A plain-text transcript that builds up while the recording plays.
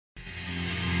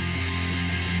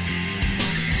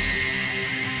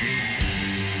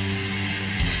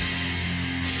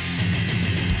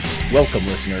Welcome,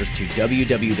 listeners, to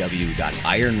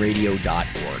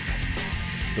www.ironradio.org,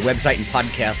 the website and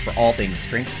podcast for all things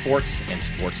strength sports and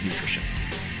sports nutrition.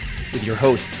 With your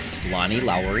hosts, Lonnie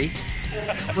Lowery.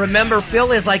 Remember,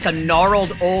 Phil is like a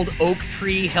gnarled old oak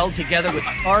tree held together with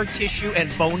scar tissue and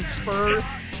bone spurs.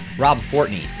 Rob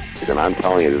Fortney. And I'm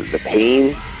telling you, the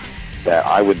pain that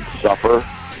I would suffer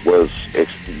was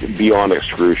beyond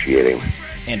excruciating.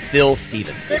 And Phil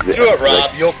Stevens. Do it,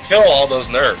 Rob. You'll kill all those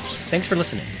nerves. Thanks for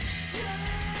listening.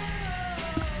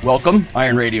 Welcome,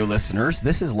 Iron Radio listeners.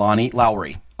 This is Lonnie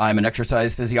Lowery. I'm an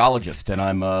exercise physiologist, and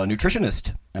I'm a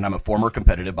nutritionist, and I'm a former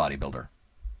competitive bodybuilder.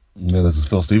 Yeah, this is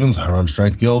Phil Stevens. I run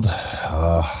Strength Guild.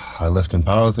 I lift in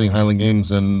powerlifting, Highland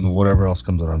Games, and whatever else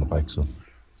comes around the bike. So,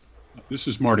 this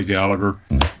is Marty Gallagher,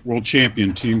 world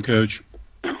champion team coach.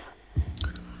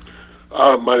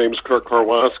 My name is Kirk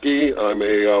Karwoski. I'm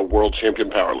a world champion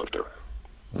powerlifter.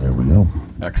 There we go.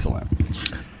 Excellent.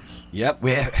 Yep,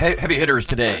 we have heavy hitters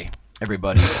today,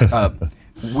 everybody.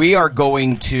 We are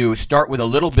going to start with a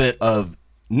little bit of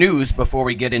news before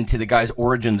we get into the guys'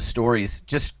 origin stories.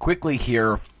 Just quickly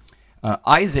here,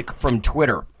 Isaac from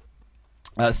Twitter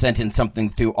sent in something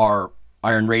through our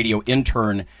Iron Radio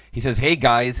intern. He says, "Hey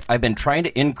guys, I've been trying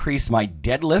to increase my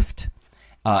deadlift,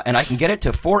 and I can get it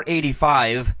to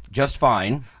 485 just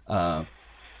fine.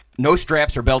 No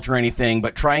straps or belt or anything,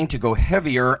 but trying to go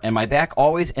heavier, and my back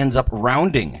always ends up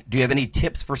rounding. Do you have any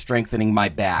tips for strengthening my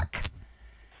back?"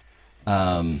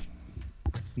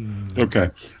 Okay,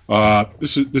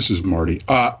 this is Marty.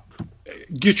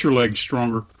 Get your legs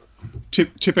stronger.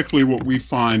 Typically, what we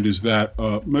find is that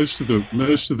most of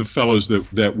the fellows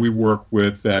that we work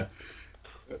with, that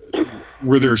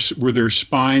where their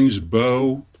spines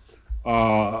bow,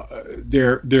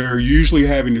 they're usually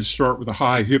having to start with a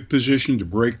high hip position to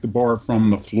break the bar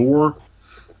from the floor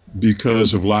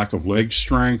because of lack of leg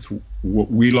strength.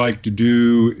 What we like to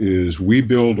do is we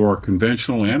build our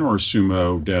conventional and our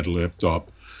sumo deadlift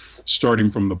up,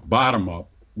 starting from the bottom up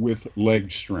with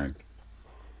leg strength.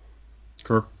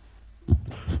 Kirk?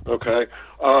 Okay.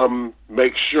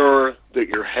 Make sure that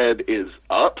your head is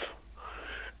up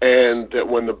and that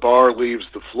when the bar leaves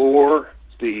the floor,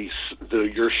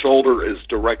 your shoulder is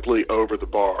directly over the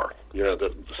bar. You know,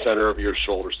 the center of your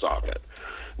shoulder socket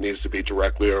needs to be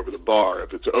directly over the bar.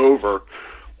 If it's over,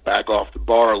 back off the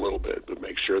bar a little bit, but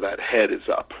make sure that head is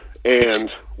up. And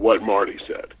what Marty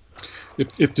said.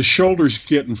 If the shoulders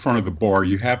get in front of the bar,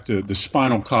 the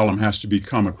spinal column has to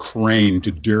become a crane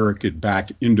to derrick it back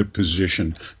into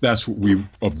position. That's what we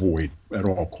avoid at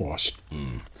all costs.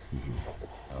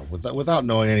 Without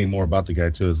knowing any more about the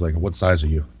guy, too, is like, what size are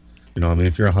you? You know, I mean,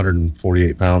 if you're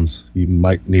 148 pounds, you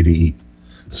might need to eat.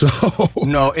 So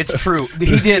no, it's true.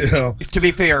 He did. You know, to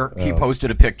be fair, he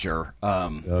posted a picture,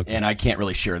 okay. And I can't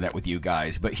really share that with you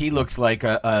guys. But he looks like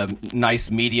a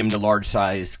nice medium to large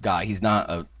size guy. He's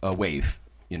not a wave,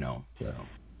 you know. So.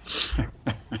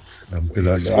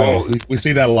 Because we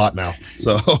see that a lot now.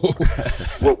 So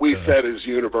what we said is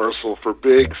universal for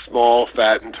big, small,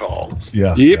 fat, and tall.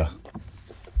 Yeah. Yep.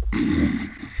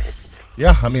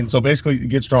 Yeah, I mean, so basically,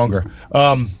 get stronger.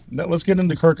 Let's get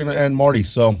into Kirk and Marty.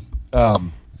 So, I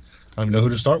don't even know who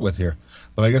to start with here,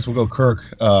 but I guess we'll go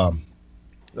Kirk.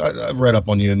 I've read up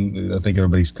on you, and I think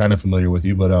everybody's kind of familiar with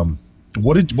you. But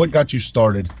what got you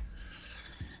started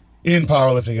in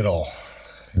powerlifting at all?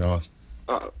 You know,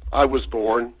 I was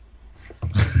born.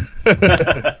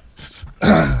 It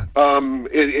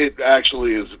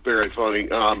actually is very funny.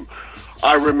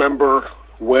 I remember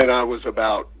when I was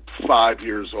about 5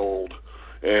 years old,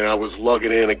 and I was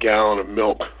lugging in a gallon of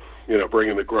milk, you know,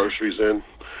 bringing the groceries in,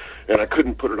 and I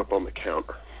couldn't put it up on the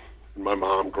counter. And my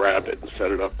mom grabbed it and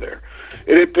set it up there.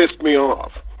 And it pissed me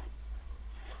off.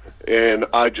 And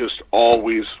I just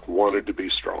always wanted to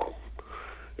be strong.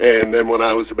 And then when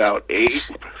I was about 8,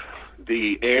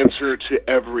 the answer to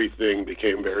everything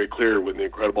became very clear when the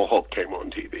Incredible Hulk came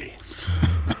on TV.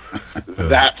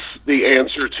 That's the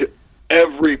answer to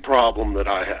every problem that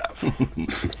I have.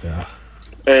 Yeah.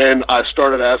 And I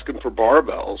started asking for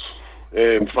barbells.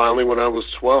 And finally, when I was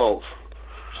 12,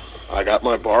 I got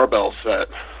my barbell set,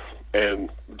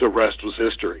 and the rest was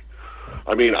history.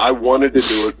 I mean, I wanted to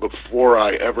do it before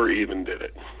I ever even did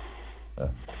it.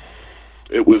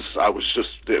 I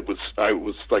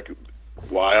was like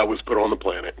why I was put on the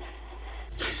planet.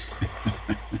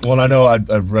 Well, I know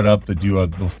I've read up that you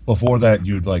before that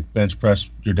you'd like bench press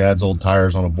your dad's old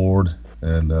tires on a board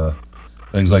and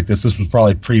things like this. This was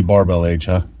probably pre-barbell age,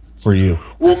 huh, for you?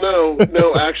 Well, no.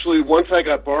 Actually, once I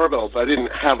got barbells, I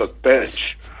didn't have a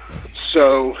bench.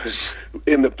 So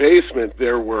in the basement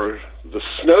there were the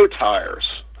snow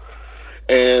tires,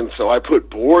 and so I put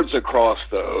boards across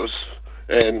those,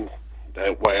 and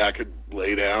That way I could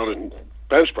lay down and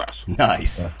bench press.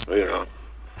 Nice. You know.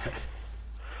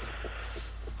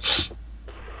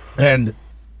 And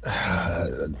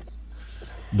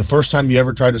the first time you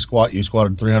ever tried to squat, you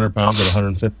squatted 300 pounds at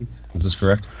 150. Is this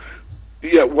correct?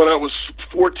 Yeah, when I was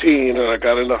 14 and I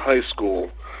got into high school,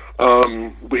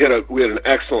 we had an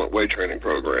excellent weight training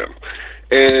program,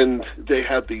 and they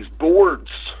had these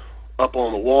boards up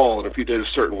on the wall, and if you did a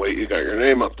certain weight, you got your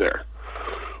name up there.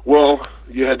 Well,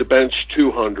 you had to bench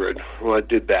 200. Well, I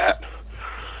did that.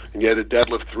 And you had to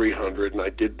deadlift 300, and I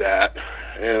did that.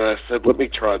 And I said, let me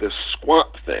try this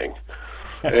squat thing.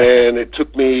 And it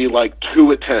took me like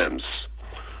 2 attempts.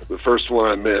 The first one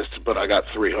I missed, but I got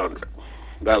 300.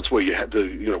 That's what you had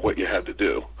to, what you had to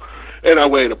do. And I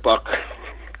weighed $145,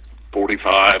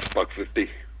 $150,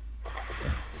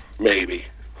 maybe.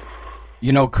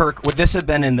 Kirk, would this have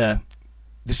been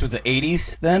this was the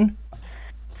 80s then?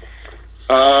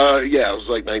 Yeah, it was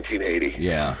like 1980.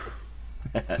 Yeah.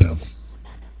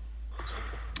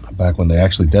 Back when they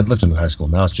actually deadlifted in high school.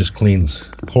 Now it's just cleans,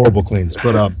 horrible cleans.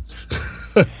 But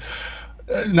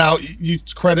now you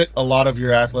credit a lot of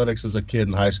your athletics as a kid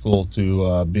in high school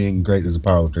to being great as a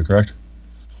powerlifter, correct?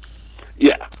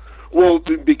 Yeah. Well,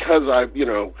 because I,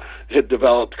 had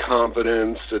developed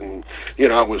confidence and,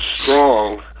 I was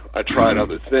strong, I tried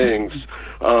other things.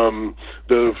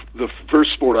 The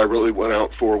first sport I really went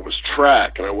out for was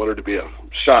track, and I wanted to be a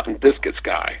shot and discus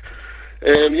guy.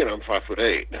 And, I'm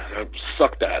 5'8". I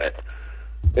sucked at it.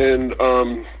 And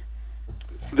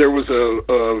there was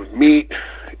a meet,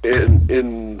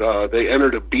 and they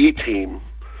entered a B team,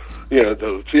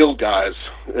 the field guys,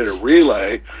 in a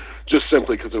relay, just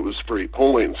simply because it was free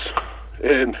points.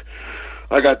 And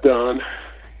I got done,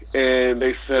 and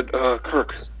they said,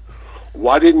 Kirk,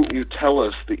 why didn't you tell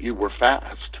us that you were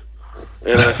fast?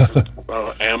 And I said,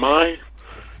 am I?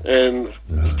 And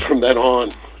from then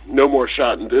on, no more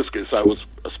shot and discus. I was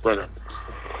a sprinter.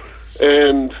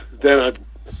 And then I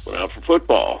went out for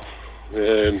football.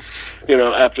 And,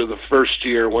 after the first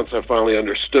year, once I finally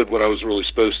understood what I was really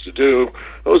supposed to do,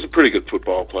 I was a pretty good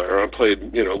football player. I played,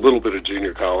 a little bit of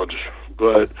junior college.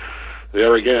 But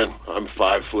there again, I'm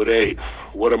 5'8".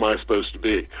 What am I supposed to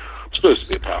be? I'm supposed to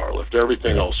be a power lifter.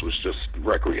 Everything else was just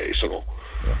recreational.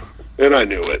 And I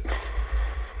knew it.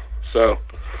 So,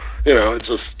 it's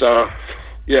just,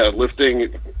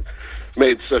 lifting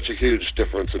made such a huge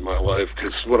difference in my life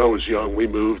because when I was young, we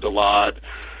moved a lot.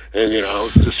 And, I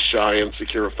was just shy,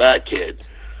 insecure, fat kid.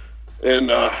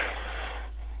 And,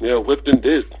 lifting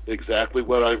did exactly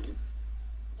what I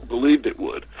believed it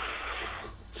would.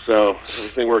 So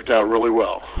everything worked out really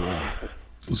well.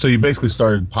 So you basically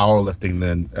started powerlifting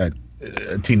then at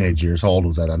teenage years. How old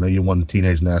was that? I know you won the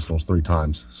teenage nationals 3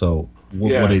 times. So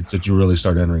what age did you really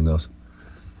start entering those?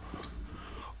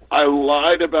 I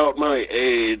lied about my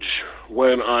age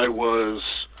when I was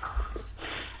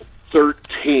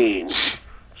 13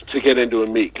 to get into a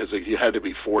meet because you had to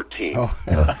be 14. Oh.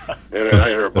 And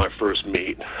I entered my first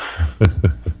meet.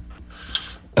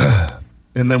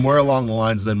 And then where along the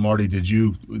lines then, Marty, did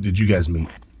you guys meet?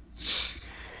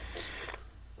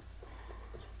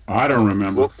 I don't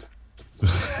remember.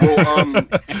 Well,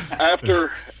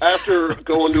 after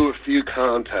going to a few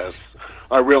contests,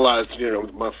 I realized,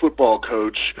 my football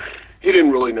coach, he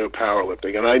didn't really know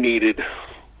powerlifting, and I needed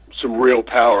some real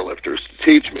powerlifters to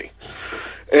teach me.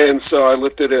 And so I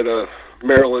lifted at a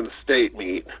Maryland State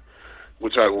meet,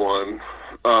 which I won.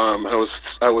 I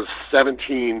was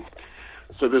 17,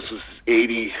 so this was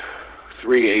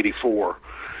 83, 84.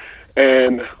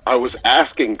 And I was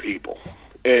asking people,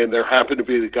 and there happened to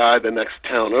be the guy the next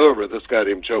town over, this guy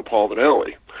named Joe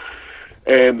Palvinelli.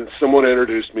 And someone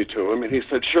introduced me to him, and he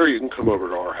said, sure, you can come over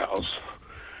to our house.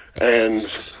 And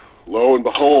lo and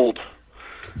behold,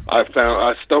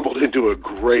 I stumbled into a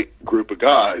great group of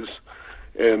guys,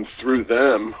 and through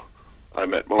them, I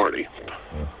met Marty.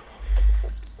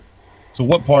 So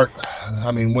what part,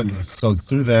 so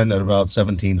through then at about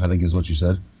 17, I think is what you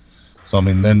said. So,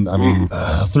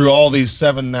 through all these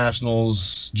 7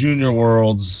 nationals, junior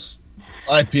worlds,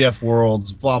 IPF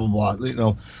worlds, blah, blah,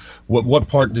 blah, what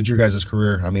part did your guys'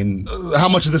 career, how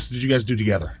much of this did you guys do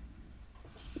together?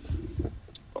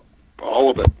 All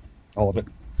of it. All of it.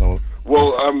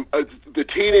 Well, the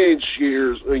teenage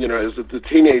years, as the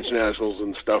teenage nationals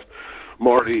and stuff,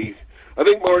 I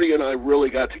think Marty and I really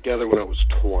got together when I was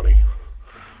 20.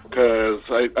 Because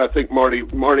I think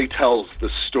Marty tells the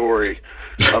story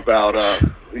about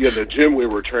the gym we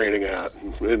were training at,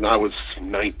 and I was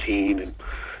 19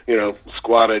 and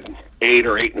squatted 8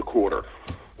 or 8 1/4,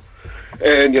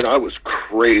 and I was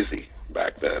crazy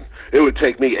back then. It would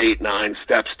take me 8, 9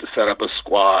 steps to set up a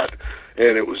squat,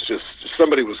 and it was just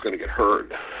somebody was going to get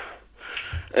hurt.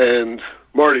 And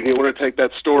Marty, do you want to take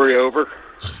that story over?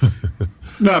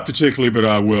 Not particularly, but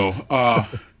I will.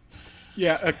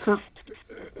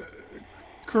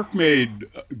 Kirk made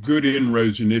good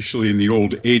inroads initially in the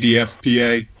old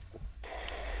ADFPA,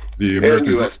 the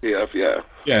American USPF,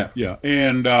 yeah. Yeah.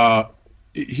 And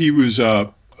he was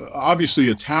obviously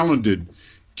a talented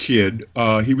kid.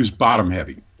 He was bottom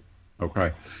heavy.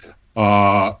 Okay.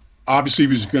 Obviously,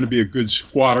 he was going to be a good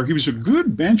squatter. He was a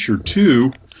good bencher,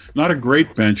 too. Not a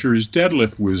great bencher. His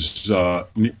deadlift was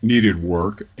needed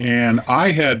work. And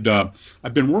I've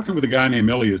been working with a guy named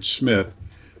Elliot Smith,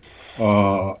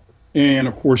 and,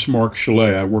 of course, Mark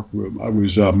Chalet. I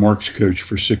was Mark's coach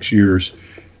for 6 years.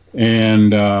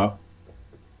 And I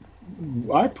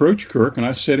approached Kirk, and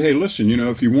I said, hey, listen,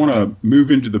 if you want to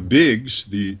move into the bigs,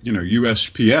 the,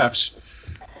 USPFs,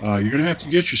 you're going to have to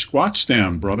get your squats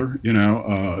down, brother.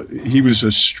 He was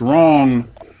a strong,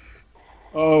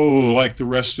 like the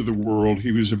rest of the world.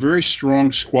 He was a very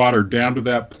strong squatter down to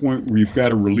that point where you've got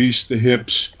to release the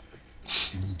hips,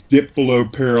 dip below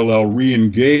parallel,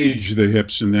 re-engage the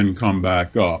hips, and then come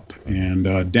back up.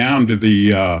 And down to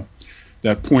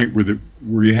that point where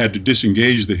you had to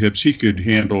disengage the hips, he could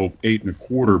handle 8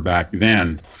 1/4 back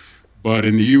then. But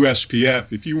in the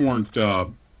USPF, if you weren't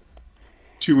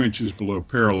 2 inches below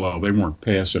parallel, they weren't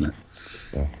passing it.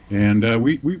 Yeah. And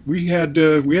we had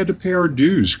to pay our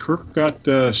dues. Kirk got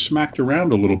smacked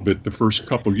around a little bit the first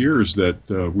couple years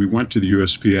that we went to the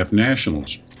USPF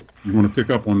Nationals. You want to pick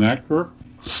up on that, Kirk?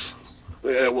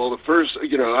 Yeah, well, the first,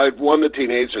 I've won the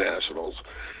Teenage Nationals,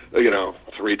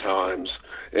 3 times.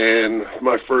 And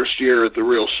my first year at the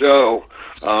real show,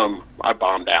 I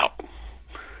bombed out.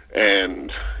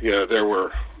 And, there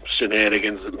were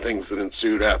shenanigans and things that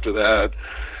ensued after that.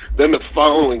 Then the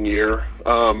following year,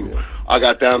 I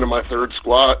got down to my 3rd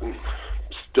squat and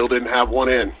still didn't have one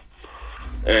in.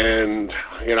 And,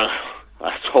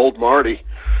 I told Marty,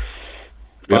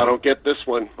 if I don't get this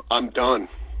one, I'm done.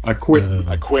 I quit.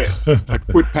 I quit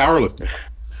powerlifting.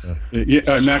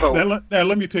 Now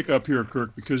let me pick up here,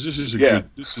 Kirk, because this is good.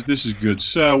 This is good.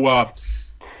 So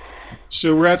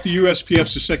we're at the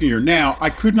USPF's the second year. Now I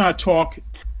could not talk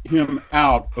him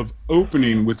out of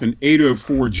opening with an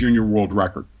 8:04 junior world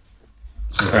record.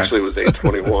 Okay. Actually, it was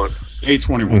 8:21.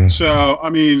 8:21. So I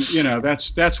mean,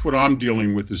 that's what I'm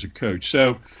dealing with as a coach.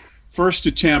 So first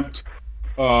attempt,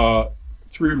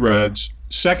 3 reds.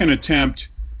 Second attempt,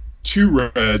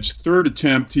 2 reds. Third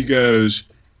attempt, he goes,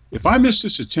 if I miss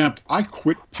this attempt, I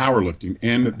quit powerlifting.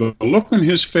 And the look on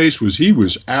his face was he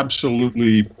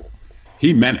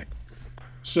meant it.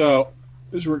 So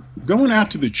as we're going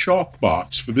out to the chalk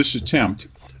box for this attempt,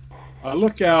 I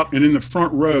look out, and in the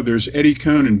front row, there's Eddie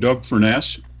Cohn and Doug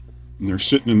Furness, and they're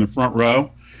sitting in the front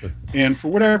row. And for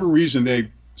whatever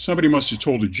reason, somebody must have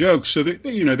told a joke, so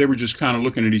they were just kind of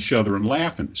looking at each other and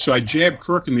laughing. So I jabbed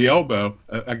Kirk in the elbow.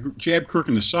 I jabbed Kirk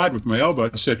in the side with my elbow.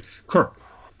 I said, Kirk,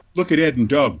 look at Ed and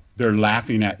Doug. They're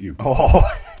laughing at you. Oh.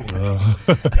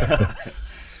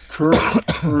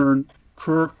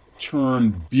 Kirk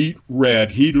turned beet red.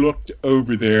 He looked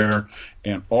over there,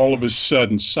 and all of a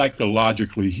sudden,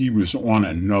 psychologically, he was on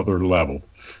another level.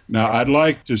 Now, I'd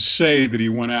like to say that he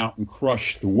went out and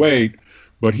crushed the weight,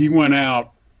 but he went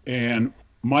out, and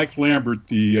Mike Lambert,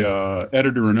 the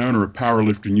editor and owner of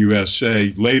Powerlifting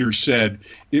USA, later said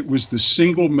it was the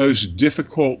single most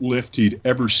difficult lift he'd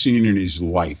ever seen in his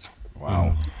life.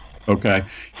 Wow. Okay.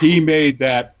 He made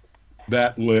that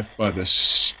lift by the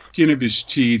skin of his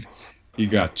teeth. He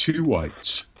got 2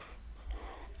 whites.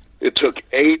 It took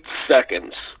 8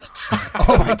 seconds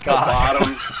oh my the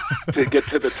bottom to get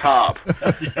to the top.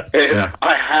 And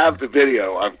I have the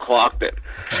video. I've clocked it.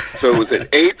 So it was at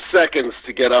 8 seconds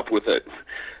to get up with it.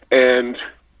 And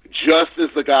just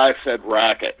as the guy said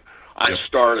racket, I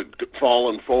started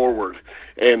falling forward.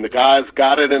 And the guys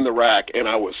got it in the rack, and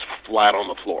I was flat on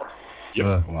the floor.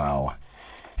 Wow.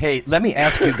 Hey, let me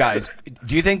ask you guys,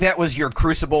 do you think that was your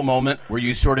crucible moment where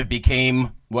you sort of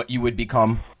became what you would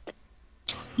become?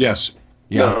 Yes.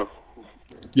 Yeah. No.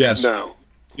 Yes. No.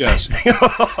 Yes.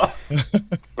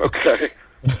 Okay.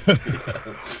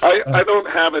 I don't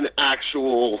have an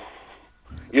actual,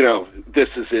 this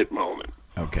is it moment.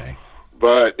 Okay.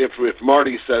 But if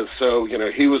Marty says so, he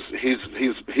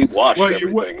watched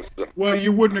everything. Well,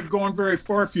 you wouldn't have gone very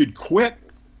far if you'd quit.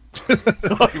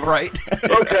 Right.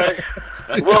 Okay.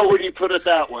 Well, when you put it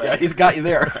that way. Yeah, he's got you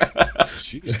there.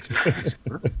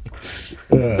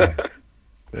 Well,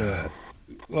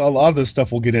 a lot of this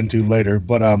stuff we'll get into later,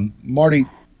 but Marty,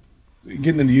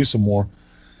 getting into you some more.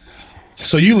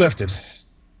 So you lifted,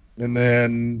 and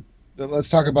then let's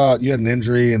talk about you had an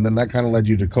injury, and then that kind of led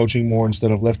you to coaching more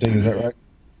instead of lifting. Is that right?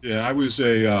 Yeah, I was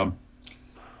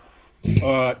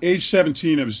Age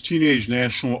 17, I was teenage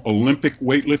national Olympic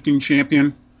weightlifting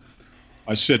champion.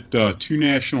 I set 2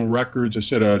 national records. I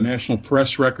set a national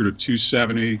press record of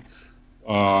 270.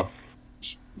 My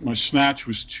snatch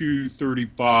was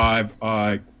 235.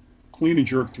 I clean and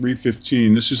jerk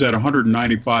 315. This is at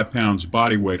 195 pounds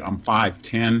body weight. I'm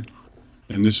 5'10",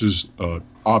 and this is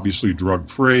obviously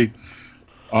drug-free.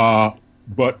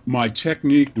 But my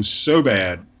technique was so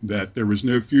bad that there was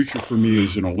no future for me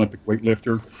as an Olympic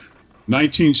weightlifter.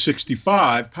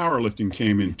 1965, powerlifting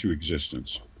came into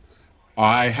existence.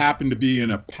 I happened to be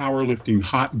in a powerlifting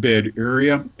hotbed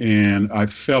area, and I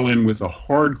fell in with a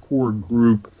hardcore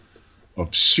group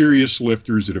of serious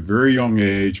lifters at a very young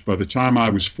age. By the time I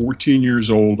was 14 years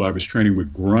old, I was training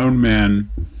with grown men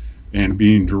and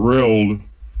being drilled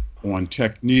on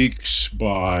techniques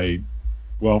by,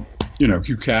 well, you know,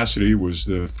 Hugh Cassidy was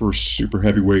the first super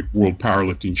heavyweight world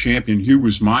powerlifting champion. Hugh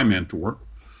was my mentor.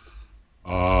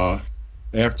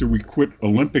 After we quit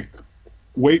Olympic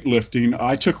weightlifting,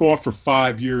 I took off for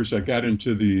 5 years. I got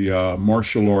into the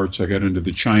martial arts. I got into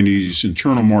the Chinese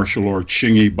internal martial arts,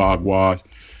 Xingyi, Bagua,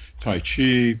 Tai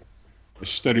Chi. I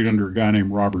studied under a guy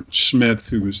named Robert Smith,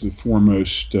 who was the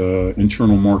foremost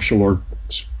internal martial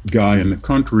arts guy in the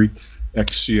country,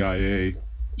 ex-CIA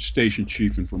station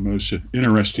chief in Formosa.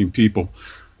 Interesting people.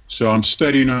 So I'm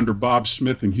studying under Bob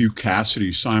Smith and Hugh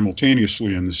Cassidy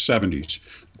simultaneously in the 70s.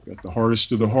 Got the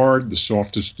hardest of the hard, the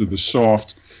softest of the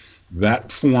soft.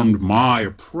 That formed my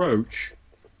approach.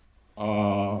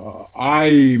 My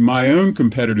own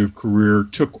competitive career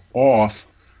took off,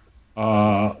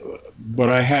 but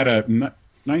I had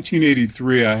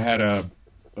 1983, I had a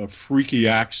freaky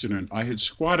accident. I had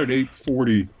squatted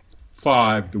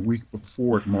 845 the week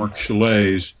before at Mark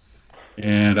Chalet's,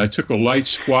 and I took a light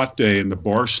squat day, and the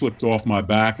bar slipped off my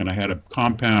back, and I had a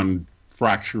compound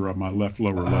fracture of my left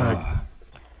lower leg.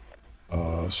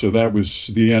 So that was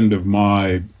the end of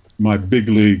my big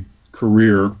league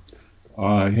career.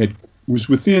 I was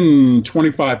within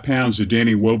 25 pounds of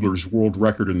Danny Wobler's world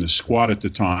record in the squat at the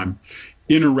time.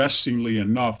 Interestingly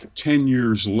enough, 10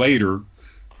 years later,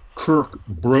 Kirk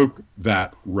broke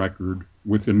that record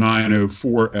with the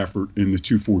 904 effort in the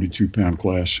 242-pound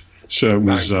class. So it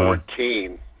was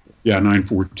 914. Yeah,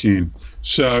 914.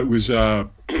 So it was kind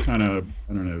of,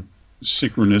 I don't know,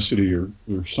 synchronicity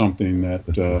or something that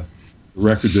the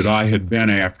record that I had been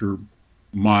after,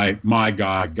 my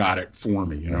guy got it for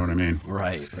me. You know what I mean?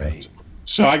 Right.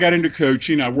 So I got into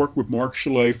coaching. I worked with Mark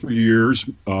Chalet for years.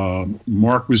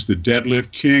 Mark was the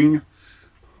deadlift king.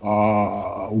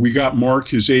 We got Mark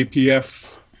his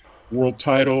APF world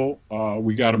title.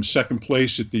 We got him second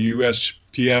place at the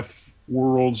USPF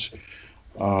Worlds.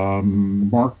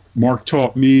 Mark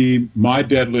taught me my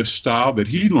deadlift style that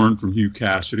he learned from Hugh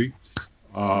Cassidy.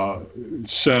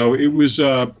 So it was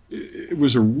a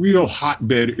real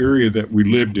hotbed area that we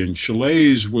lived in.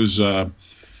 Chalet's was the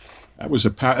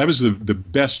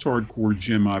best hardcore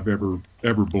gym I've ever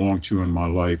belonged to in my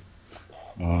life,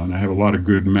 and I have a lot of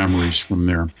good memories from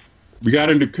there. We got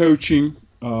into coaching.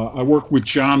 I worked with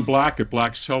John Black at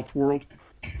Black's Health World.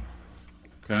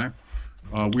 Okay,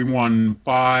 we won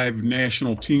 5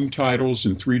 national team titles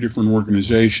in 3 different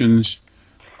organizations.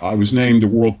 I was named the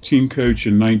world team coach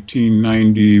in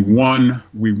 1991.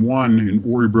 We won in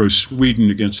Örebro, Sweden,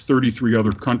 against 33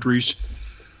 other countries.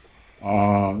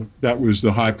 That was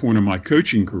the high point of my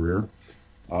coaching career.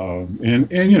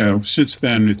 And you know, since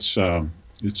then it's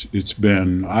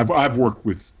been I've worked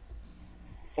with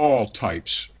all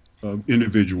types of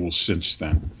individuals since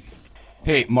then.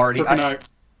 Hey, Marty,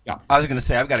 Yeah. I was going to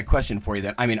say, I've got a question for you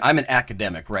then. I mean, I'm an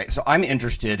academic, right? So I'm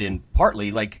interested in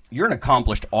partly, like, you're an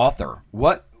accomplished author.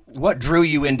 What drew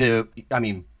you into, I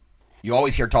mean, you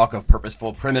always hear talk of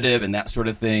purposeful primitive and that sort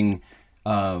of thing.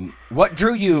 What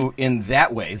drew you in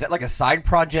that way? Is that like a side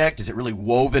project? Is it really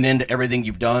woven into everything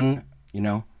you've done, you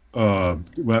know? Now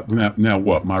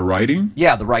what, my writing?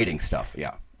 Yeah, the writing stuff,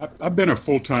 yeah. I've been a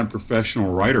full-time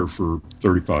professional writer for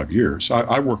 35 years.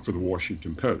 I work for the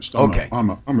Washington Post. Okay.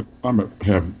 I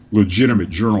have legitimate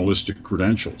journalistic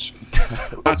credentials.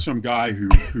 Not some guy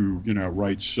who you know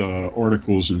writes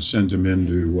articles and sends them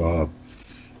into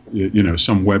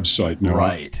some website. No,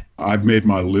 right. I've made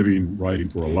my living writing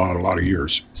for a lot of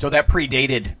years. So that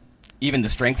predated even the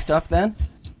strength stuff then?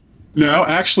 No,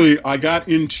 actually, I got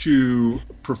into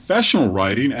professional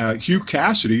writing. Hugh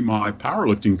Cassidy, my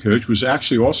powerlifting coach, was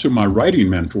actually also my writing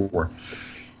mentor.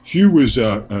 Hugh was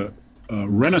a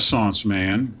Renaissance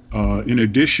man. In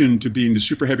addition to being the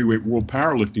super heavyweight world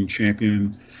powerlifting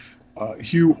champion,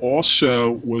 Hugh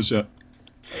also was an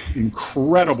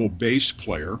incredible bass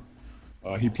player.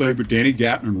 He played with Danny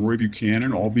Gatton and Roy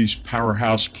Buchanan, all these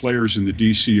powerhouse players in the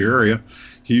D.C. area.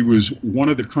 He was one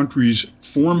of the country's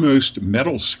foremost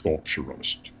metal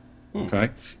sculpturists. Okay,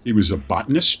 he was a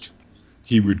botanist.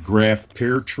 He would graft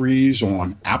pear trees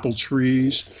on apple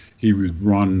trees. He would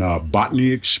run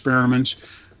botany experiments.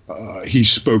 He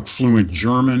spoke fluent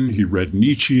German. He read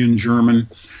Nietzsche in German.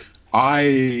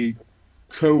 I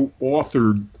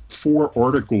co-authored 4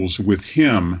 articles with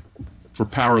him for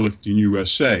Powerlifting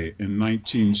USA in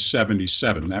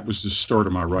 1977. That was the start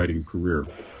of my writing career.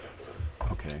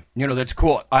 Okay. That's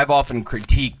cool. I've often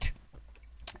critiqued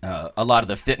a lot of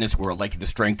the fitness world, like the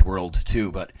strength world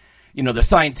too, but the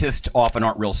scientists often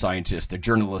aren't real scientists. The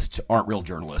journalists aren't real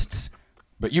journalists.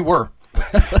 But you were.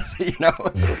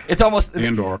 It's almost.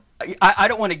 And are. I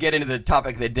don't want to get into the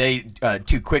topic of the day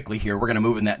too quickly here. We're going to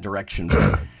move in that direction.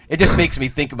 But it just makes me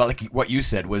think about like what you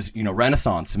said was,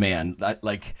 Renaissance man.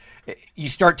 Like you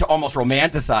start to almost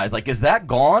romanticize. Like, is that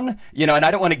gone? And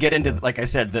I don't want to get into, like I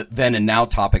said, the then and now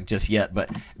topic just yet. But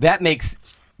that makes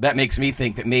me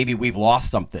think that maybe we've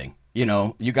lost something.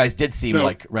 You guys did seem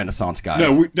like Renaissance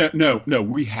guys. No,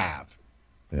 we have.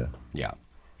 Yeah.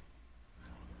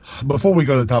 Before we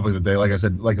go to the topic of the day, like I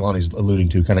said, like Lonnie's alluding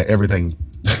to, kind of everything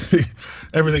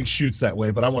shoots that way.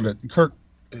 But I want to, Kirk,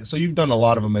 so you've done a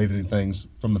lot of amazing things,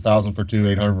 from 1,000 for 2,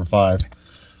 800 for 5,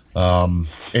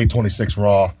 826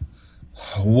 raw.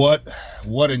 What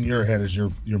in your head is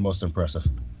your most impressive?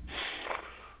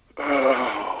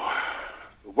 Well,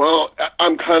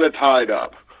 I'm kind of tied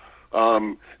up.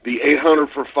 The 800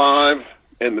 for 5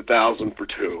 and the 1,000 for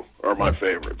 2 are my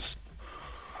favorites.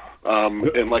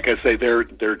 And like I say, they're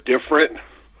different.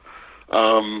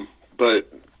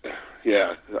 But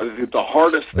yeah, the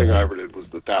hardest thing I ever did was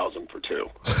the 1,000 for 2,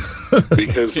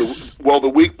 because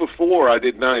the week before I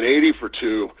did 980 for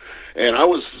 2, and I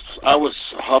was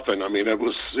huffing. I mean,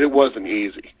 it wasn't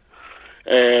easy.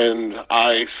 And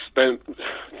I spent,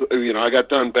 I got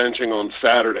done benching on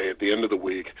Saturday at the end of the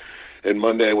week, and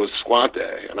Monday was squat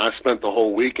day, and I spent the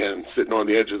whole weekend sitting on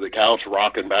the edge of the couch,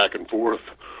 rocking back and forth,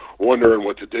 wondering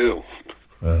what to do.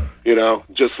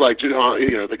 Just like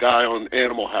the guy on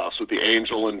Animal House with the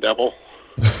angel and devil.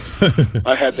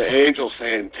 I had the angel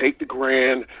saying, "Take the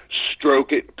grand,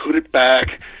 stroke it, put it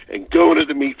back, and go into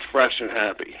the meet fresh and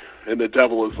happy." And the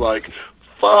devil is like,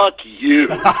 "Fuck you!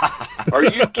 Are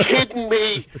you kidding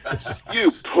me?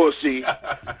 You pussy!"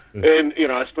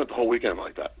 And I spent the whole weekend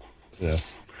like that. Yeah.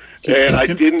 And I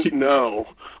didn't know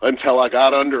until I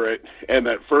got under it, and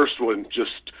that first one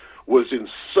just was in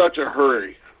such a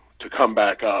hurry to come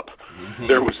back up. Mm-hmm.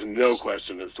 There was no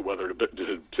question as to whether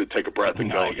to take a breath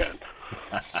and go again.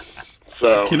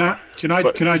 So can I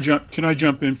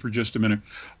jump in for just a minute?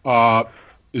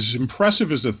 As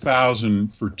impressive as the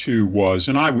 1,000 for 2 was,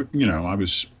 and I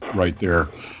was right there.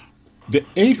 The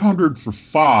 800 for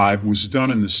 5 was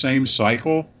done in the same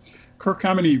cycle. Kirk,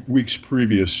 how many weeks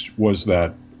previous was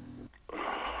that?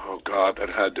 Oh God, that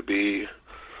had to be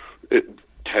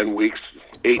 10 weeks.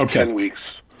 10 weeks.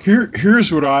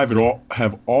 Here's what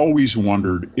have always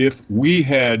wondered: if we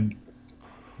had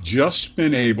just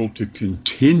been able to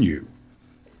continue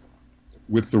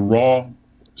with the raw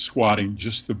squatting,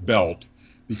 just the belt,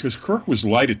 because Kirk was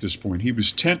light at this point. He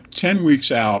was 10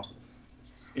 weeks out,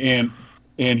 and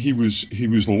he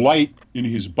was light in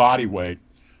his body weight.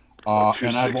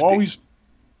 And I'd always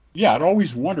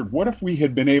wondered, what if we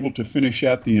had been able to finish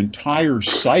out the entire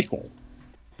cycle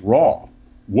raw?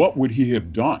 What would he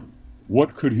have done?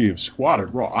 What could he have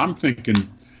squatted raw? I'm thinking,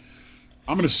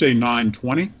 I'm going to say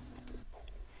 920.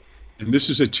 And this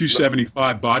is a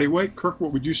 275 body weight. Kirk,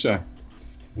 what would you say?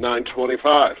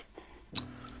 925.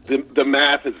 The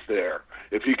math is there.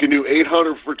 If you can do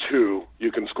 800 for 2,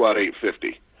 you can squat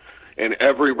 850. And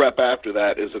every rep after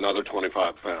that is another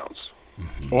 25 pounds.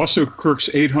 Also, Kirk's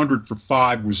 800 for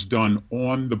 5 was done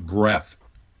on the breath.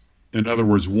 In other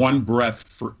words, one breath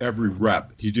for every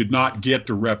rep. He did not get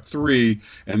to rep 3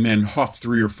 and then huff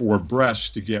 3 or 4 breaths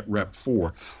to get rep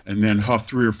 4, and then huff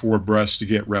 3 or 4 breaths to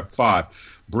get rep 5.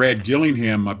 Brad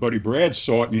Gillingham, my buddy Brad,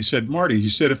 saw it, and he said, "Marty," he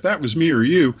said, "if that was me or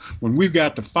you, when we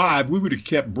got to 5, we would have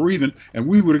kept breathing, and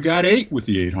we would have got 8 with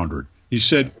the 800. He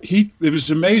said it was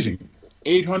amazing.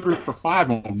 800 for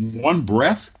 5 on one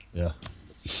breath. Yeah.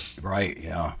 Right,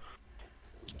 yeah.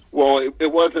 Well,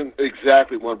 it wasn't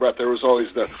exactly one breath. There was always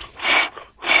the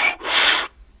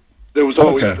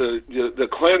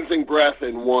cleansing breath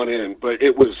in one in, but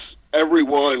it was every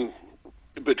one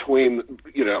between,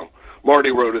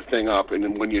 Marty wrote a thing up, and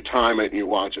then when you time it and you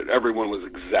watch it, everyone was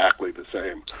exactly the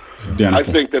same. Identical. I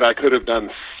think that I could have done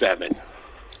 7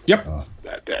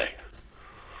 that day.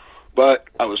 But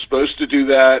I was supposed to do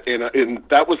that, and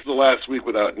that was the last week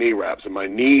without knee wraps, and my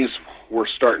knees were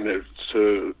starting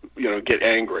to get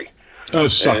angry. Oh,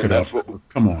 suck it up!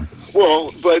 Come on.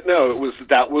 Well, but no,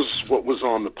 that was what was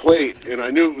on the plate, and I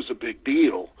knew it was a big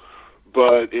deal.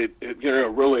 But it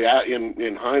really,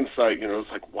 in hindsight,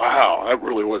 it's like, wow, that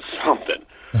really was something.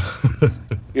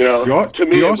 To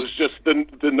me, it was just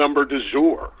the number du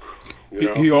jour.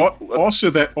 Also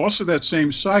that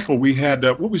same cycle we had.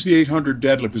 What was the 800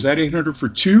 deadlift? Was that 800 for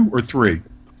 2 or 3?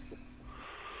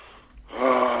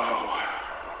 Oh.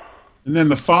 And then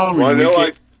the following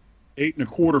week, 8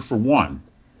 1/4 for 1.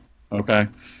 Okay,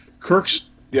 Kirk's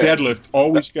deadlift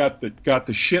always got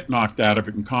the shit knocked out of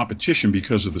it in competition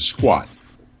because of the squat.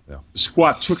 Yeah. The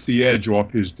squat took the edge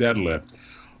off his deadlift.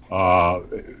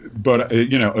 But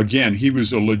again, he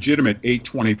was a legitimate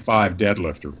 825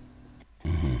 deadlifter.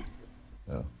 Mm-hmm.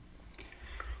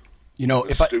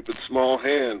 Yeah. Stupid small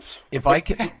hands. If I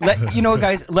can,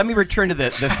 guys, let me return to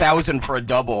the 1,000 for a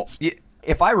double.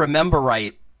 If I remember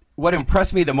right, what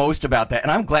impressed me the most about that,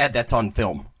 and I'm glad that's on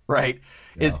film, right,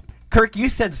 is Kirk, you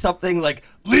said something like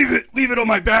leave it on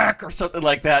my back or something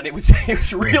like that. And it was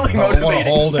really motivating. I want to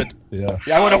hold it.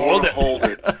 I want to hold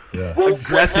it. Yeah. Well,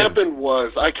 what happened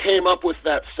was I came up with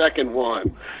that second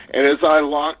one, and as I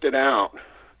locked it out,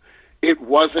 it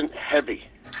wasn't heavy.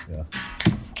 Yeah.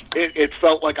 It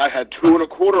felt like I had 2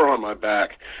 1/4 on my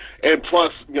back, and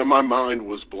plus, my mind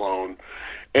was blown,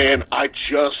 and I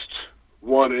just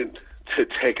wanted to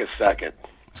take a second.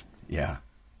 Yeah.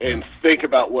 And think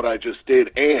about what I just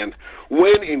did. And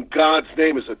when in God's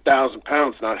name is 1,000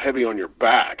 pounds not heavy on your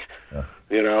back?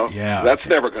 Yeah. That's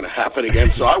never going to happen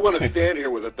again. So I want to stand here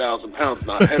with 1,000 pounds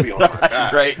not heavy on my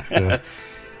back. Right.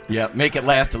 Yeah, make it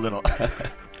last a little.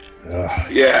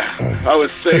 Yeah, I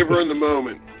was savoring the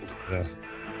moment. Yeah.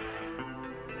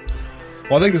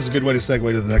 Well, I think this is a good way to segue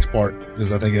to the next part,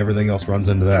 because I think everything else runs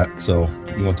into that. So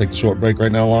you want to take the short break right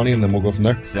now, Lonnie, and then we'll go from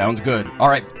there? Sounds good. All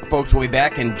right, folks, we'll be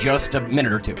back in just a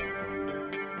minute or two.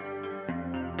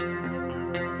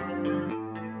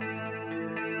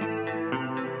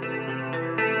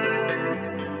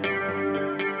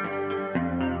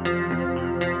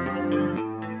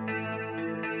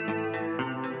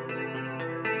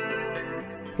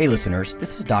 Hey, listeners,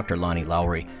 this is Dr. Lonnie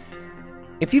Lowry.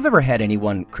 If you've ever had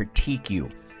anyone critique you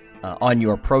on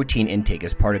your protein intake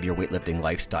as part of your weightlifting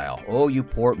lifestyle, oh, you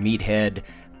poor meathead,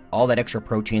 all that extra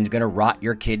protein is going to rot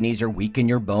your kidneys or weaken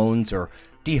your bones or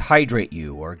dehydrate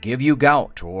you or give you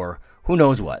gout or who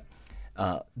knows what.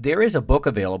 There is a book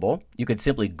available. You could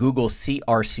simply Google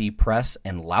CRC Press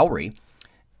and Lowry.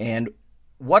 And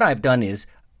what I've done is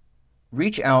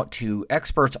reach out to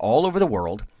experts all over the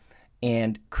world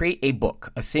and create a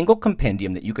book, a single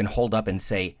compendium that you can hold up and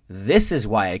say, this is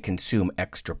why I consume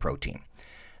extra protein.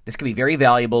 This can be very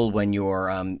valuable when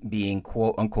you're being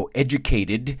quote-unquote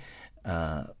educated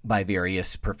by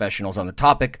various professionals on the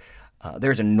topic.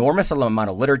 There's an enormous amount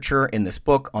of literature in this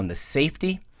book on the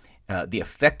safety, the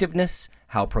effectiveness,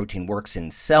 how protein works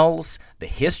in cells, the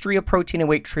history of protein and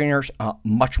weight trainers,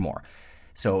 much more.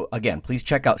 So again, please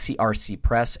check out CRC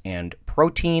Press and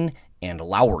Protein and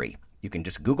Lowry. You can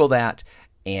just Google that,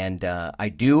 and I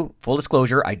do, full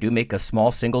disclosure, I do make a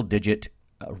small single-digit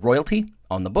royalty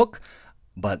on the book,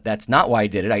 but that's not why I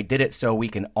did it. I did it so we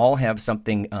can all have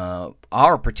something,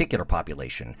 our particular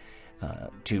population,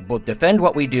 to both defend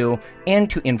what we do and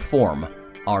to inform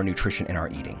our nutrition and our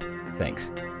eating.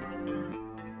 Thanks.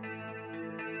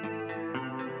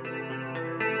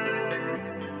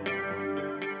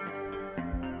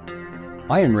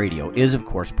 Iron Radio is, of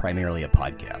course, primarily a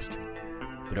podcast.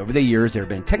 But over the years, there have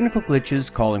been technical glitches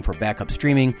calling for backup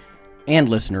streaming and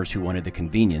listeners who wanted the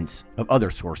convenience of other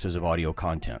sources of audio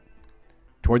content.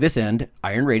 Toward this end,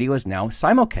 Iron Radio is now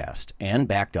simulcast and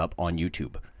backed up on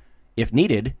YouTube. If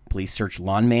needed, please search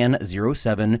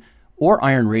Lawnman07 or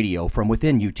Iron Radio from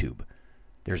within YouTube.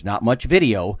 There's not much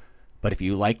video, but if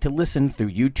you like to listen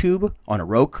through YouTube on a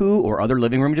Roku or other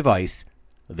living room device,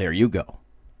 there you go.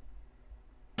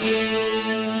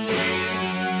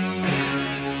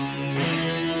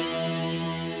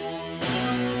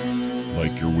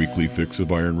 Like your weekly fix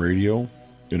of Iron Radio?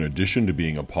 In addition to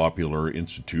being a popular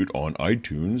institute on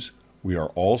iTunes, we are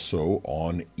also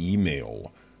on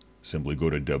email. Simply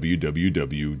go to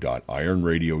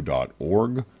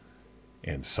www.ironradio.org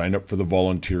and sign up for the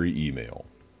voluntary email.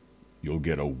 You'll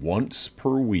get a once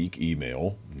per week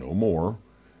email, no more.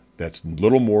 That's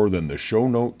little more than the show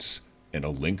notes and a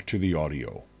link to the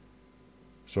audio.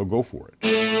 So go for it.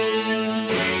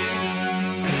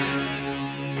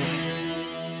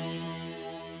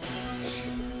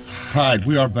 Hi,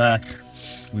 we are back.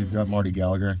 We've got Marty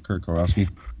Gallagher and Kirk Korowski.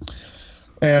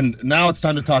 And now it's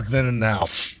time to talk then and now.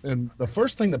 And the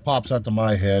first thing that pops out to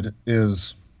my head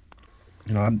is,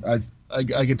 I I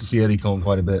get to see Eddie Cohn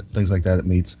quite a bit, things like that at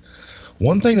meets.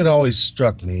 One thing that always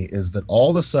struck me is that all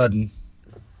of a sudden,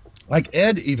 like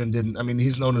Ed even didn't. I mean,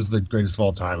 he's known as the greatest of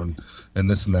all time, and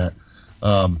this and that.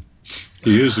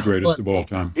 He is the greatest of all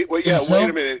time. Wait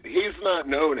a minute. He's not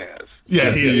known as.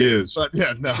 Yeah, he is. But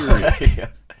yeah, no. Sure.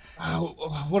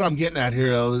 What I'm getting at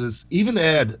here is even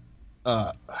Ed,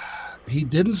 he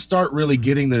didn't start really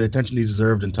getting the attention he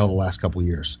deserved until the last couple of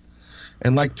years.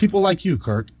 And like people like you,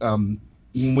 Kirk, when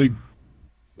we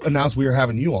announced we were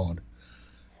having you on,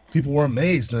 people were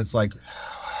amazed, and it's like,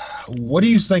 what do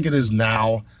you think it is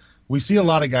now? We see a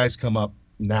lot of guys come up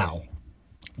now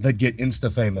that get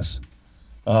insta famous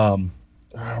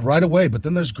right away, but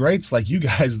then there's greats like you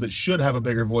guys that should have a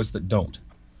bigger voice that don't.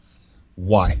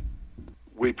 Why?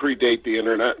 We predate the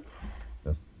internet.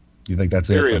 You think that's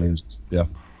Period. it? I mean, yeah.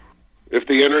 If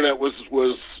the internet was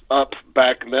up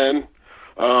back then,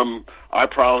 I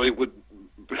probably would,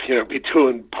 be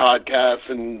doing podcasts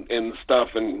and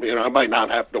stuff, and I might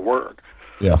not have to work.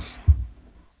 Yeah.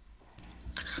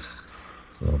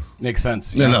 So. Makes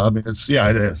sense. Yeah. No, I mean,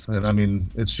 it is, and I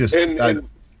mean, it's just.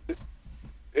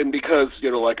 And because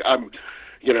like I'm,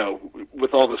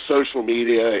 with all the social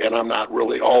media, and I'm not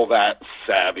really all that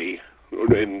savvy,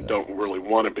 and don't really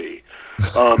want to be.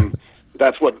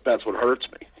 That's what hurts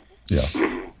me. Yeah.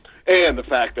 And the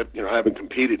fact that I haven't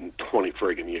competed in 20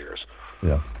 friggin' years.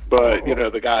 Yeah. But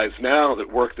the guys now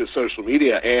that work the social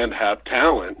media and have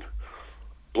talent,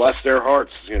 bless their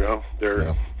hearts.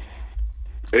 They're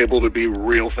able to be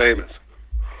real famous.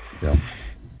 Yeah.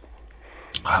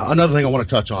 Another thing I want to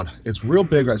touch on. It's real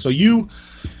big, right? So you,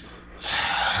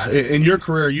 in your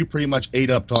career, you pretty much ate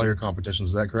up to all your competitions.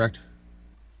 Is that correct?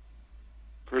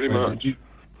 Pretty much.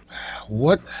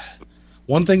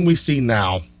 One thing we see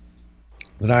now,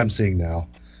 that I'm seeing now,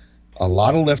 a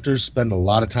lot of lifters spend a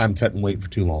lot of time cutting weight for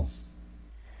too long.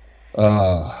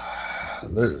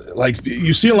 Like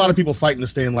you see a lot of people fighting to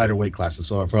stay in lighter weight classes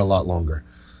for a lot longer.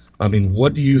 I mean,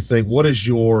 what do you think? What is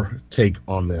your take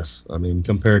on this? I mean,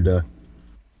 compared to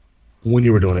when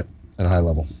you were doing it at a high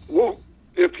level. Well,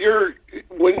 if you're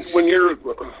when you're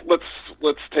let's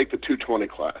take the 220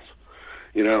 class.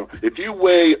 If you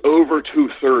weigh over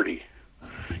 230,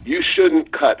 you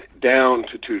shouldn't cut down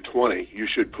to 220. You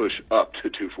should push up to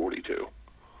 242.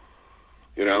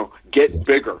 Get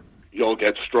bigger. You'll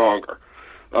get stronger.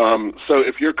 So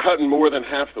if you're cutting more than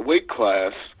half the weight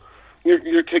class,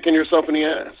 you're kicking yourself in the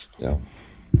ass. Yeah.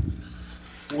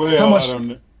 Well,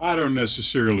 I don't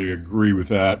necessarily agree with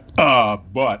that,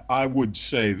 but I would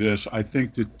say this. I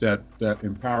think that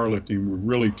in powerlifting, we're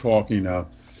really talking a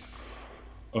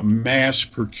mass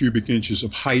per cubic inches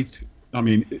of height. I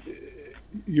mean,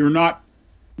 you're not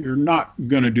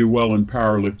going to do well in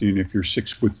powerlifting if you're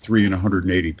 6'3" and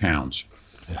 180 pounds.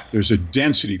 There's a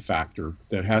density factor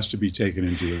that has to be taken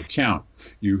into account.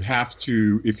 You have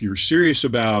to, if you're serious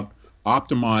about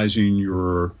optimizing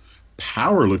your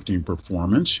powerlifting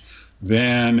performance,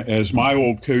 then, as my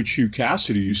old coach Hugh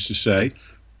Cassidy used to say,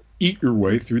 eat your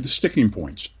way through the sticking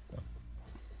points.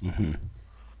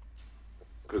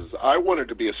 Because I wanted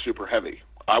to be a super heavy.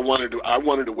 I wanted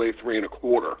to weigh 3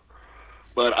 1/4,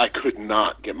 but I could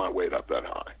not get my weight up that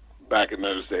high. Back in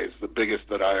those days, the biggest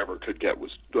that I ever could get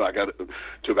I got it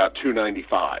to about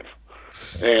 295,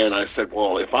 and I said,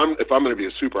 well, if I'm going to be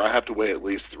a super, I have to weigh at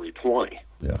least 320.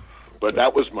 Yeah. But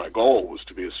that was my goal, was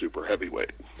to be a super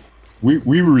heavyweight. We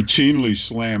routinely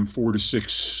slam 4 to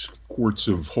 6 quarts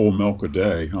of whole milk a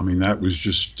day. I mean, that was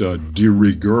just de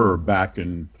rigueur back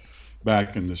in the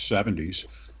 70s.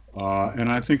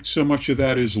 And I think so much of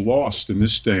that is lost in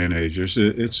this day and age.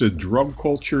 It's a drug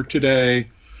culture today.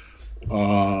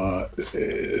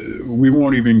 We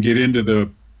won't even get into the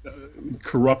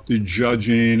corrupted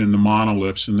judging and the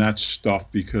monoliths and that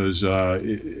stuff, because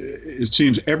it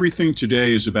seems everything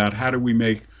today is about how do we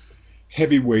make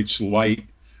heavyweights light.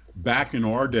 Back in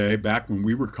our day, back when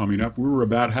we were coming up, we were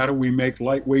about how do we make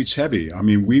lightweights heavy. I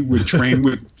mean, we would train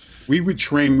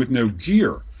with no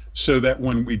gear, so that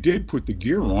when we did put the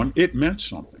gear on, it meant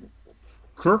something.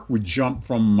 Kirk would jump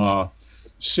from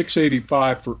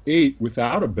 685 for 8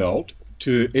 without a belt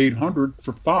to 800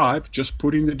 for 5 just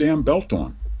putting the damn belt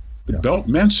on. The belt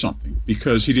meant something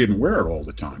because he didn't wear it all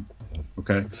the time.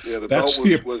 Okay. Yeah, the belt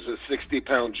was a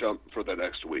 60-pound jump for the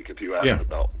next week if you added the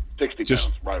belt. 60 pounds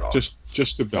right off.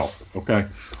 Just the belt. Okay.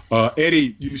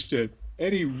 Eddie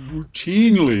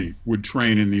routinely would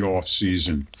train in the off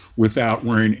season without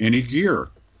wearing any gear.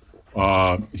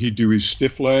 He'd do his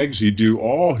stiff legs. He'd do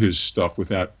all his stuff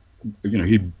without,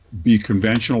 he'd be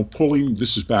conventional pulling.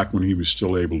 This is back when he was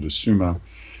still able to sumo.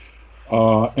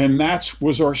 And that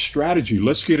was our strategy.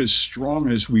 Let's get as strong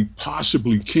as we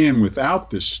possibly can without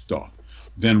this stuff.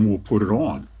 then we'll put it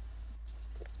on.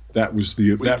 That was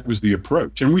the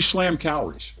approach, and we slam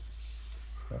calories.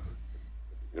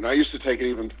 And I used to take it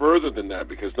even further than that,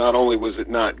 because not only was it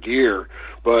not gear,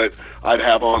 but I'd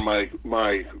have on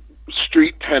my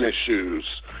street tennis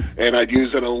shoes, and I'd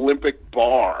use an Olympic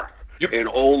bar and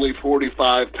only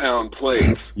 45-pound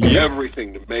plates,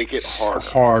 everything to make it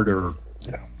harder.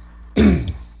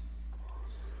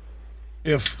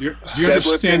 Do you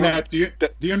understand that? Do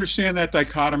you understand that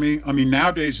dichotomy? I mean,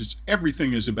 nowadays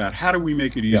everything is about how do we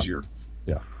make it easier.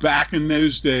 Yeah. Back in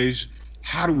those days,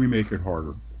 how do we make it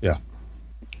harder? Yeah.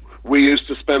 We used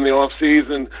to spend the off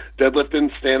season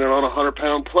deadlifting, standing on a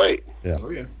 100-pound plate. Yeah. Oh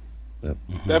yeah. Yep.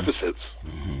 Deficits.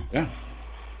 Yeah.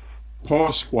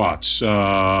 Pause squats,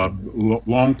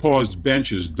 long paused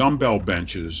benches, dumbbell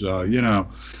benches, all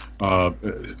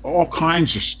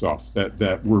kinds of stuff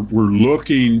that we're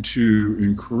looking to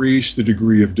increase the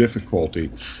degree of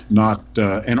difficulty.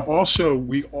 And also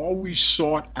we always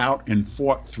sought out and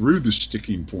fought through the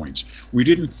sticking points. We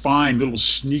didn't find little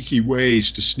sneaky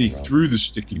ways to sneak through the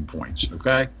sticking points.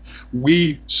 Okay,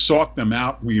 we sought them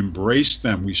out, we embraced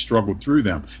them, we struggled through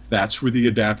them. That's where the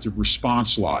adaptive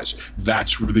response lies.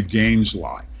 That's where the gains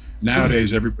lie.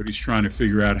 Nowadays, everybody's trying to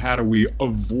figure out how do we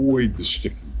avoid the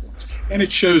sticking points. And it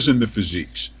shows in the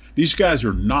physiques. These guys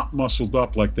are not muscled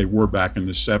up like they were back in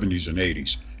the 70s and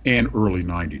 80s and early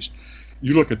 90s.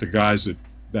 You look at the guys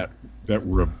that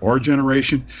were of our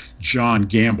generation: John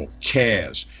Gamble,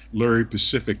 Kaz, Larry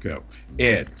Pacifico,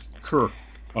 Ed, Kirk,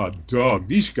 Doug.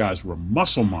 These guys were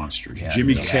muscle monsters. Yeah,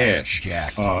 Jimmy Cash.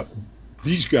 Jacked.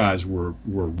 These guys were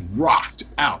rocked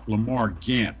out. Lamar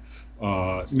Gant.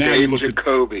 Now Dave you look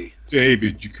Jacoby. at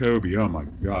David Jacoby. Oh my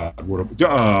God!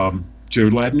 Joe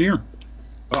Ladnier.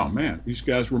 Oh man, these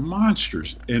guys were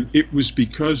monsters, and it was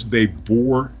because they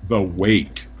bore the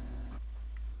weight.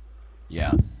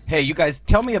 Yeah. Hey, you guys,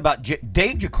 tell me about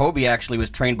Dave Jacoby. Actually, was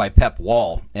trained by Pep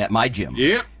Wall at my gym.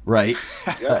 Yeah. Right.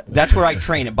 That's where I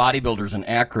train at Bodybuilders in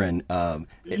Akron.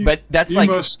 But that's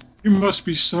you must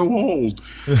be so old.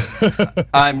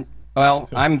 I'm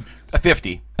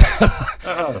 50.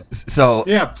 So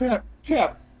yeah, Pep.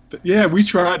 Yeah,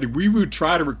 we would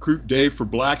try to recruit Dave for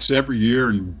blacks every year,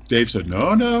 and Dave said,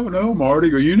 no,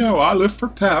 Marty, I live for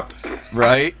Pep.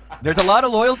 Right. There's a lot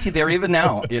of loyalty there even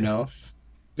now, Now,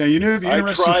 the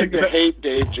interesting I thing tried to hate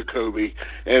Dave Jacoby,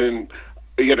 and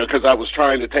because I was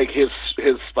trying to take his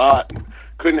spot.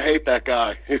 Couldn't hate that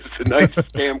guy. He was the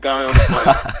nicest damn guy on the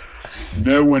planet.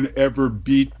 No one ever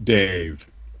beat Dave.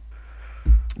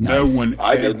 No one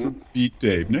didn't beat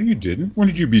Dave. No, you didn't. When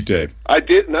did you beat Dave? I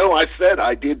did. No, I said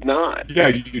I did not. Yeah,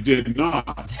 you did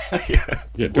not.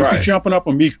 Yeah, don't be jumping up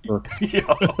on me, Kirk.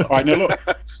 All right, now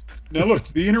look.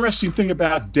 The interesting thing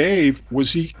about Dave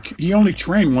was he only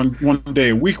trained one day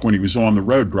a week when he was on the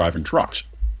road driving trucks.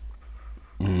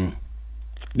 Mm.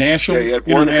 National,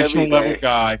 international level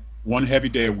guy, one heavy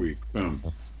day a week. Boom.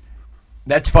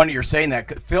 That's funny you're saying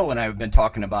that. Phil and I have been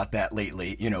talking about that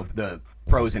lately. The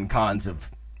pros and cons of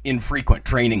infrequent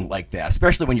training like that,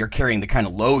 especially when you're carrying the kind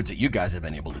of loads that you guys have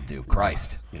been able to do.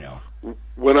 Christ,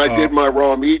 When I did my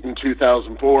raw meat in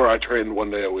 2004, I trained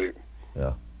one day a week.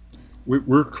 Yeah.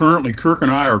 We're currently, Kirk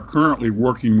and I are currently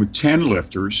working with 10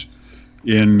 lifters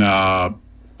in a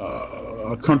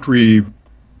country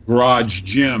garage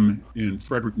gym in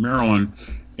Frederick, Maryland,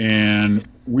 and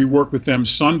we work with them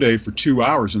Sunday for 2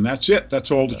 hours, and that's it.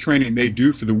 That's all the training they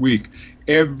do for the week.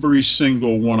 Every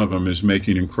single one of them is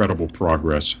making incredible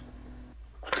progress.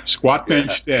 Squat,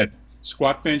 bench, dead.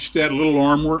 Squat, bench, dead, a little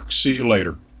arm work, see you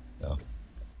later. Yeah.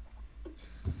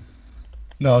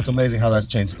 No, it's amazing how that's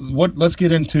changed. Let's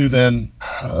get into then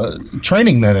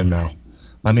training then and now.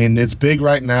 I mean, it's big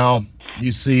right now.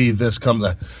 You see this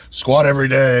the squat every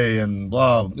day and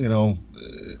blah,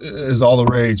 is all the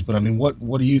rage. But I mean, what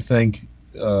do you think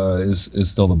is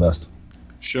still the best?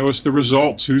 Show us the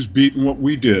results. Who's beating what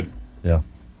we did? Yeah.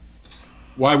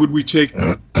 Why would we take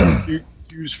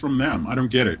cues from them? I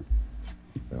don't get it.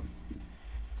 Yeah.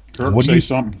 Kirk, say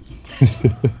something.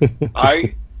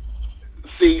 I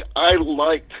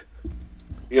liked,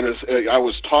 I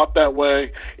was taught that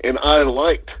way, and I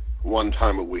liked one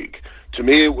time a week. To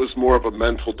me, it was more of a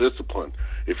mental discipline.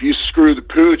 If you screw the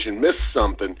pooch and miss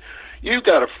something, you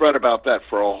got to fret about that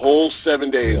for a whole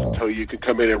 7 days until you can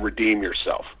come in and redeem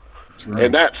yourself. Right.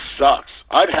 And that sucks.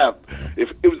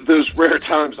 If it was those rare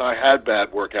times I had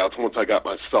bad workouts once I got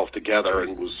myself together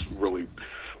and was really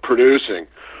producing,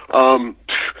 man,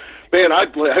 I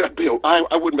wouldn't be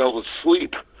able to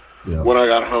sleep when I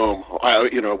got home.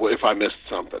 If I missed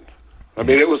something. I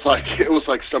mean, it was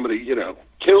like somebody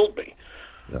killed me.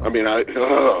 Yeah. I mean,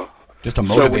 just a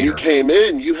motivator. So when you came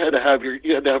in, you had to have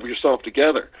yourself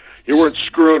together. You weren't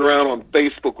screwing around on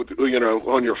Facebook with,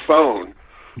 on your phone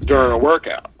during a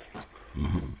workout.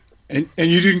 And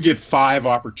you didn't get 5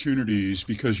 opportunities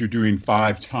because you're doing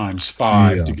 5 times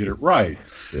 5 to get it right.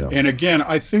 Yeah. And again,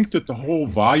 I think that the whole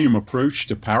volume approach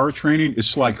to power training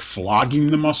is like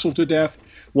flogging the muscle to death.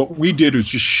 What we did was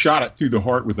just shot it through the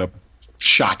heart with a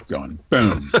shotgun.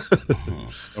 Boom.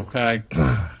 Okay?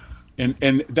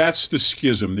 And that's the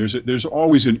schism. There's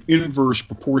always an inverse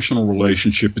proportional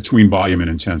relationship between volume and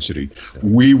intensity.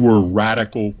 We were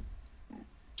radical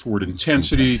toward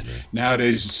intensity.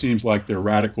 Nowadays, it seems like they're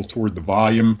radical toward the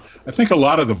volume. I think a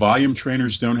lot of the volume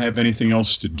trainers don't have anything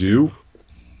else to do.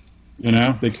 You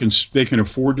know, they can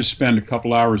afford to spend a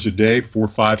couple hours a day, 4,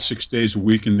 5, 6 days a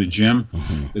week in the gym.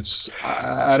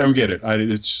 I don't get it.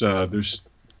 There's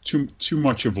too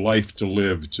much of life to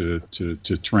live to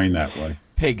train that way.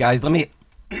 Hey guys, let me,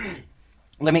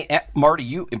 Marty,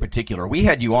 you in particular. We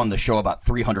had you on the show about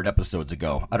 300 episodes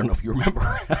ago. I don't know if you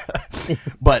remember,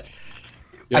 but.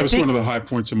 Yeah, it was one of the high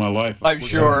points of my life. I'm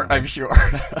sure.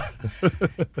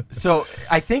 So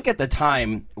I think at the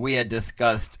time we had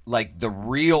discussed like the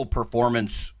real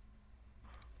performance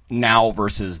now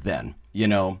versus then. You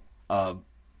know,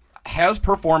 has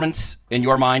performance in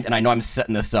your mind, and I know I'm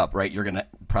setting this up, right? You're going to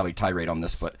probably tirade on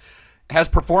this, but has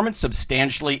performance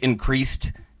substantially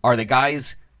increased? Are the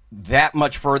guys that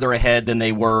much further ahead than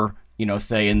they were, you know,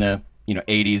 say in the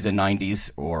 80s and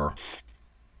 90s or...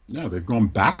 No, they've gone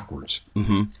backwards.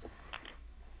 Mm-hmm.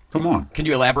 Come on. Can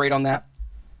you elaborate on that?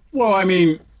 Well, I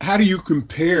mean, how do you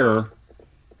compare?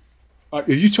 Are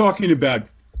you talking about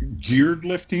geared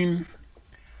lifting?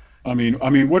 I mean,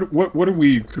 what are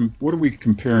we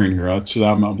comparing here?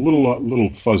 I'm a little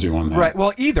fuzzy on that. Right.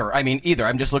 Well, either.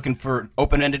 I'm just looking for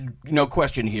open-ended,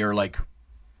 question here. Like,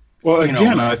 well,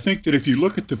 again, I think that if you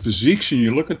look at the physiques and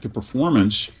you look at the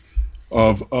performance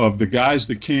of the guys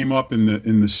that came up in the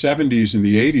 70s and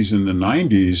the 80s and the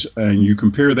 90s, and you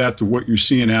compare that to what you're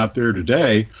seeing out there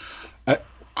today,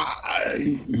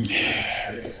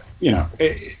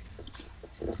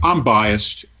 I'm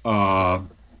biased,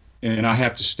 and I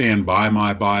have to stand by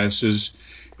my biases.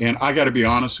 And I got to be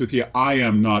honest with you, I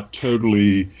am not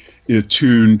totally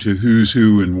attuned to who's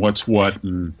who and what's what,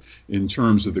 and in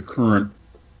terms of the current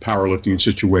powerlifting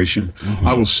situation. Mm-hmm.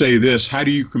 I will say this: how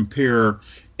do you compare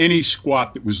any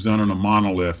squat that was done on a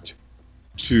monolift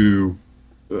to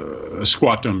a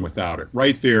squat done without it?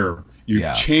 Right there,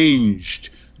 you've changed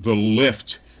the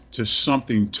lift to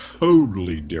something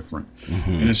totally different.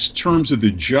 Mm-hmm. And in terms of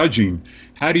the judging,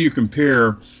 how do you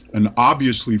compare an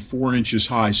obviously 4 inches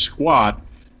high squat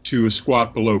to a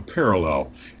squat below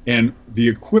parallel? And the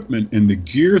equipment and the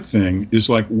gear thing is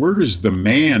like, where does the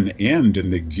man end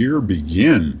and the gear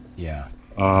begin? Yeah.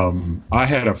 I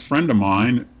had a friend of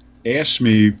mine asked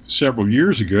me several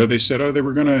years ago, they said, they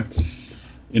were going to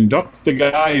induct the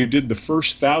guy who did the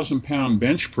first 1,000-pound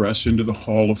bench press into the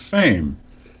Hall of Fame.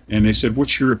 And they said,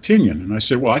 what's your opinion? And I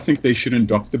said, well, I think they should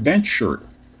induct the bench shirt.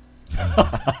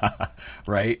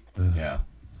 Right? Yeah.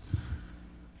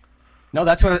 No,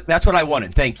 that's what I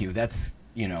wanted. Thank you. That's,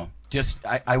 just,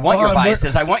 I want your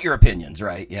biases. I want your opinions,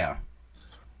 right? Yeah.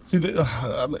 See,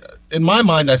 in my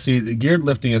mind, I see the geared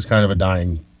lifting is kind of a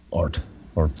dying art.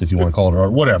 Or if you want to call it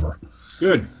art, whatever.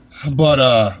 Good. But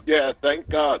yeah, thank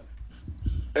God.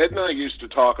 Ed and I used to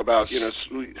talk about,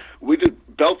 we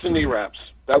did belts and knee wraps.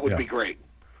 That would be great.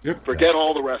 Yep. Forget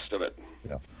all the rest of it.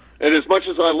 Yeah. And as much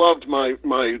as I loved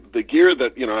the gear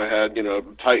that I had,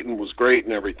 Titan was great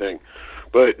and everything,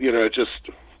 but just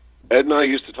Ed and I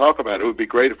used to talk about it. It would be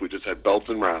great if we just had belts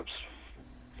and wraps.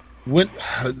 What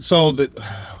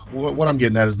I'm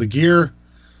getting at is the gear.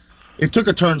 It took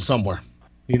a turn somewhere.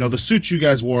 The suits you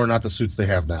guys wore are not the suits they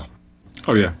have now.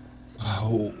 Oh, yeah.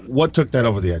 What took that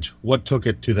over the edge? What took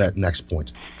it to that next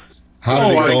point?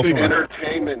 I think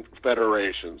entertainment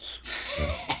federations.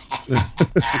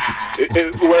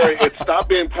 Where it stopped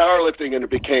being powerlifting and it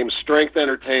became strength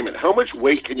entertainment. How much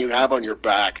weight can you have on your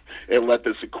back and let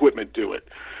this equipment do it?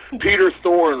 Peter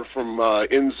Thorne from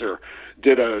Inzer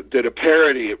did a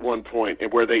parody at one point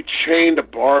where they chained a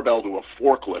barbell to a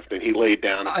forklift and he laid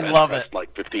down and love it.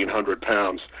 Like 1,500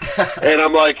 pounds. And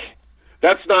I'm like,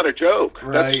 that's not a joke.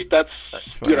 Right. That's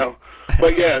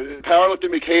But yeah,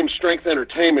 powerlifting became strength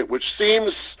entertainment, which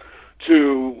seems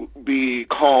to be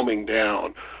calming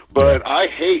down. But I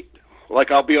hate,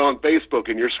 I'll be on Facebook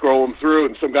and you're scrolling through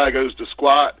and some guy goes to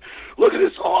squat. Look at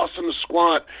this awesome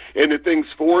squat. And the thing's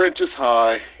 4 inches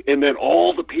high. And then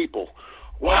all the people,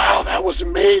 wow, that was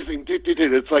amazing.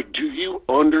 It's like, do you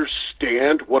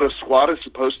understand what a squat is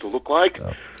supposed to look like?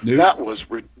 That was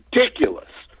ridiculous.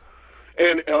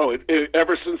 And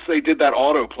ever since they did that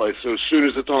autoplay, so as soon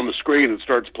as it's on the screen and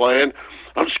starts playing,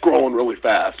 I'm scrolling really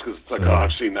fast because it's like, oh,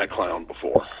 I've seen that clown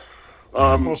before.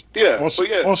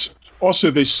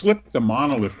 Also, they slipped the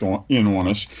monolith in on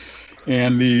us,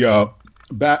 and the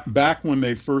back when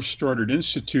they first started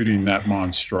instituting that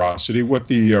monstrosity, what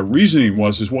the reasoning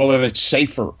was is, well, that it's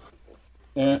safer.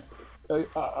 And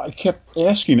I kept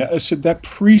asking, I said, that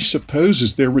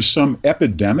presupposes there was some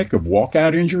epidemic of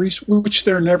walkout injuries, which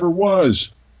there never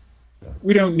was.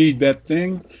 We don't need that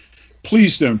thing.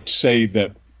 Please don't say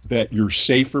that you're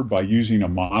safer by using a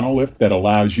monolift that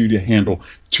allows you to handle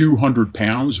 200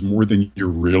 pounds more than you're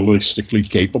realistically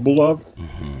capable of.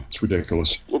 Mm-hmm. It's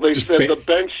ridiculous. Well, they said the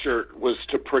bench shirt was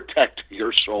to protect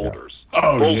your shoulders. Yeah.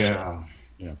 Oh, bullshit.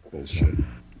 Yeah, bullshit.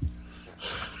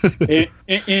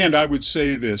 and I would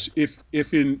say this, if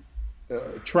in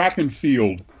track and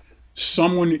field,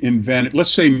 someone invented,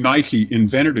 let's say Nike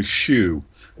invented a shoe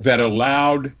that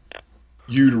allowed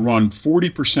you to run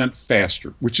 40%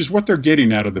 faster, which is what they're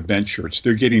getting out of the bench shirts.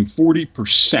 They're getting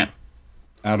 40%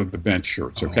 out of the bench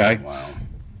shirts, okay? Oh, wow.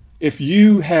 If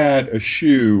you had a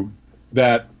shoe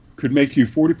that could make you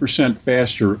 40%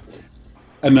 faster,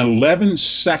 an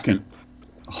 11-second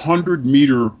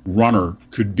 100-meter runner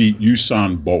could beat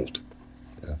Usain Bolt.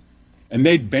 Yeah. And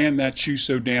they'd ban that shoe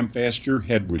so damn fast your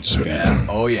head would spin. Yeah.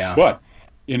 Oh, yeah. But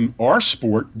in our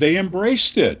sport, they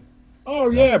embraced it.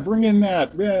 Oh yeah, bring in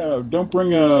that. Yeah, don't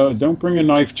bring a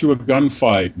knife to a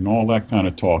gunfight and all that kind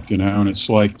of talk, you know. And it's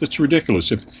like, that's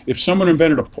ridiculous. If someone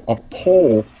invented a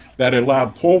pole that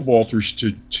allowed pole vaulters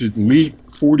to leap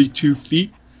 42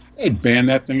 feet, they'd ban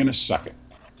that thing in a second.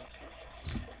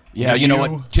 Yeah, you know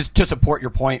what? Just to support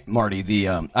your point, Marty,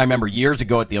 I remember years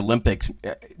ago at the Olympics,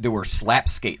 there were slap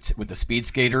skates with the speed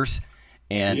skaters,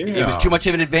 and it was too much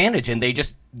of an advantage, and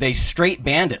they straight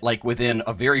banned it like within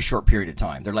a very short period of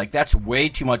time. They're like, that's way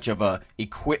too much of a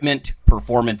equipment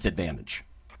performance advantage.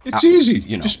 It's easy,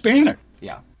 just ban it.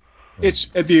 Yeah. It's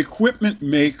the equipment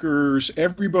makers,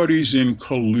 everybody's in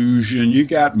collusion. You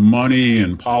got money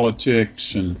and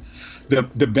politics, and the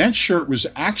bench shirt was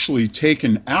actually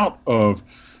taken out of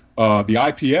the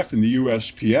IPF and the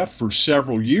USPF for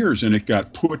several years, and it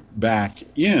got put back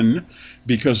in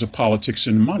because of politics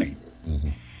and money. Mm-hmm.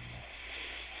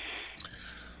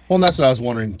 Well, and that's what I was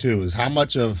wondering too: is how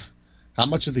much of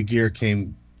the gear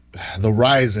the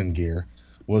rise in gear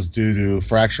was due to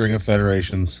fracturing of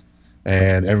federations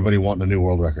and everybody wanting a new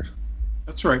world record.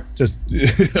 That's right. Just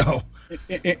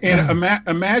and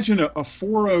imagine a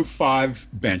 405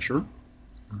 bencher,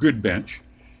 good bench.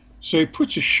 So he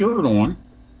puts a shirt on,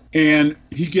 and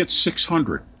he gets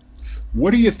 600. What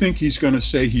do you think he's going to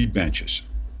say he benches?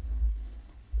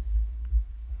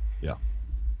 Yeah.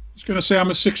 He's going to say,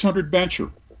 I'm a 600 bencher.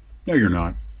 No, you're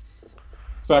not. In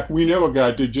fact, we know a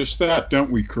guy did just that, don't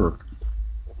we, Kirk?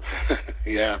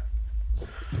 Yeah.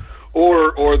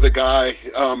 Or the guy,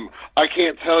 I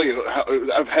can't tell you,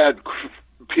 I've had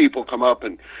people come up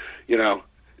and,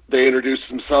 they introduce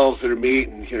themselves at a meet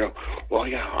and, well,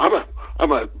 yeah,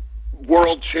 I'm a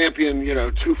world champion,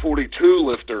 242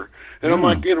 lifter. And I'm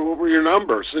like, what were your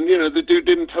numbers? And, the dude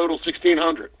didn't total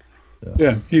 1,600.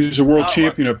 Yeah, he was a world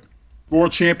champion of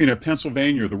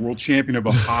Pennsylvania, the world champion of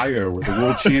Ohio, or the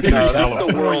world champion of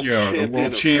California, the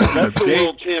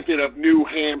world champion of New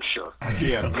Hampshire.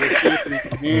 Yeah, the world champion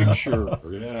of New Hampshire.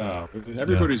 Yeah,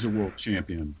 everybody's a world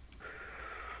champion.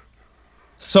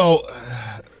 So,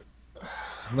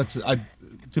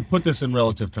 to put this in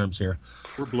relative terms here.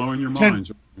 We're blowing your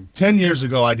minds. 10 years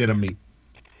ago, I did a meet.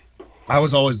 I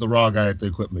was always the raw guy at the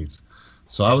equip meets.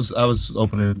 So I was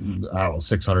opening,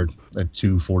 600 at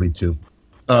 242.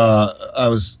 There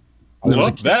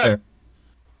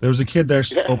was a kid there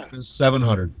opening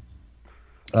 700.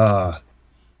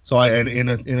 So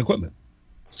in equipment.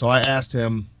 So I asked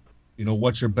him,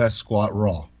 what's your best squat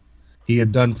raw? He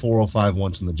had done 405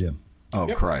 once in the gym. Oh,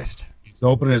 yep. Christ. He's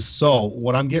opening his. So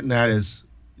what I'm getting at is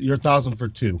you're 1,000 for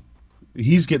 2.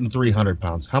 He's getting 300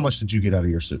 pounds. How much did you get out of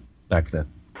your suit back then?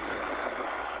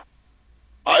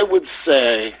 I would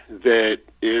say that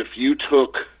if you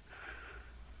took,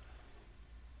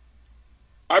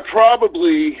 I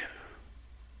probably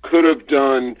could have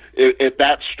done at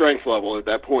that strength level at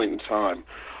that point in time.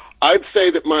 I'd say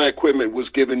that my equipment was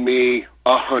giving me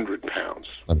 100 pounds.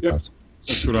 Yep.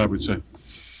 That's what I would say.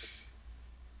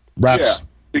 Reps. Yeah,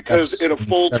 because in a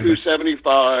full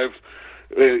 275,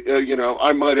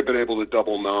 I might have been able to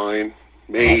double 9,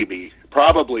 maybe,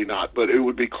 probably not, but it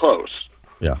would be close.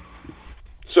 Yeah.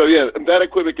 So yeah, that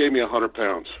equipment gave me 100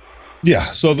 pounds.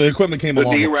 Yeah. So the equipment came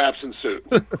along. The knee wraps and suit.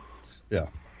 Yeah.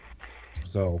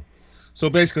 So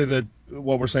basically,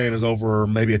 what we're saying is over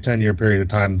maybe a 10-year period of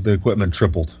time, the equipment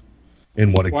tripled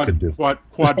in what it could do. Or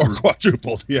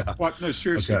quadrupled, yeah. No,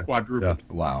 seriously, Okay. quadrupled.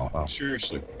 Yeah. Wow.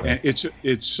 Seriously, and it's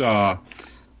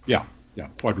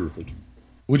quadrupled.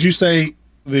 Would you say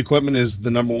the equipment is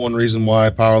the number one reason why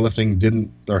powerlifting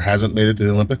didn't or hasn't made it to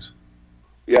the Olympics?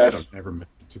 Yes. It'll never make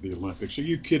it to the Olympics. Are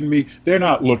you kidding me? They're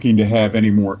not looking to have any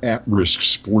more at-risk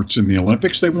sports in the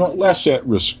Olympics. They want less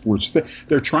at-risk sports.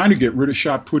 They're trying to get rid of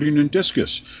shot putting and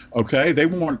discus. Okay, they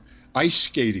want ice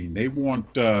skating. They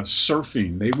want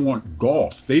surfing. They want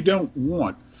golf. They don't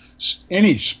want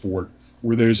any sport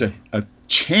where there's a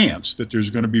chance that there's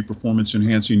going to be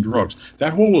performance-enhancing drugs.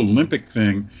 That whole Olympic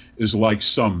thing is like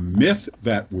some myth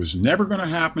that was never going to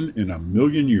happen in a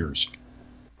million years.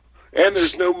 And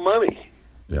there's no money.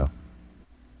 Yeah.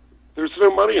 There's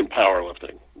no money in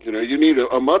powerlifting. You know, you need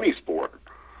a money sport.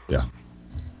 Yeah.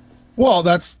 Well,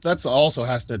 that's also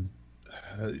has to.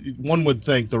 One would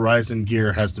think the rise in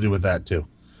gear has to do with that too,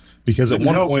 because at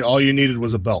one point all you needed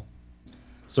was a belt,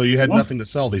 so you had nothing to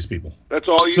sell these people. That's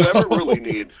all you ever really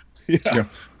need. Yeah.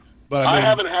 But I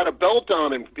haven't had a belt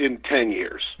on in 10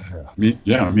 years. Me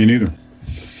neither.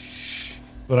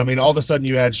 But I mean, all of a sudden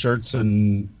you add shirts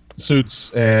and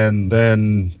suits, and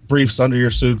then briefs under your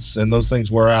suits, and those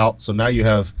things wear out. So now you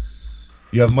have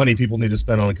money people need to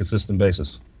spend on a consistent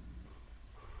basis.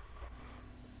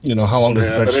 You know, how long does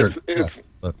that shirt last?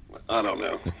 I don't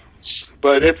know.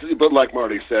 But like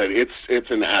Marty said, it's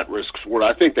an at-risk sport.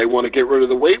 I think they want to get rid of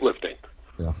the weightlifting.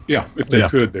 Yeah, if they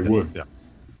could, they would. Yeah.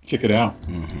 Kick it out.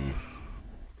 Mm-hmm.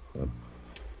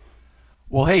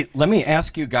 Well, hey, let me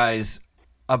ask you guys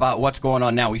about what's going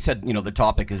on now. We said, the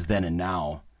topic is then and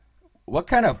now. What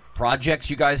kind of projects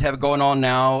you guys have going on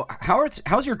now?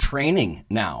 How's your training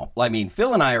now? I mean,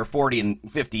 Phil and I are 40 and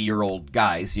 50-year-old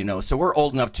guys, so we're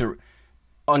old enough to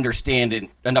understand and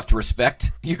enough to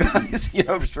respect you guys,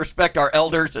 respect our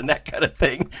elders and that kind of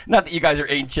thing. Not that you guys are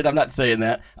ancient. I'm not saying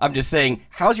that. I'm just saying,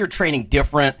 how's your training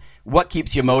different? What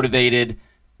keeps you motivated?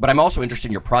 But I'm also interested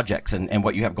in your projects and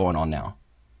what you have going on now.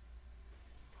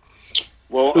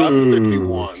 Well, I'm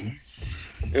 51.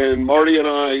 And Marty and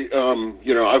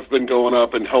I, I've been going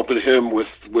up and helping him with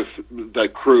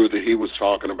that crew that he was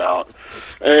talking about.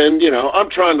 And, I'm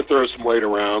trying to throw some weight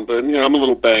around, but, I'm a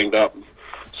little banged up.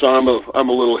 So I'm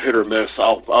a little hit or miss.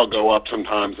 I'll go up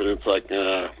sometimes, and it's like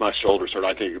my shoulders hurt.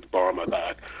 I can't get the bar on my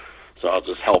back, so I'll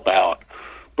just help out.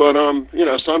 But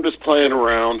so I'm just playing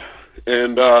around,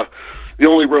 and the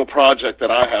only real project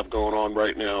that I have going on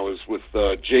right now is with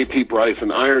J.P.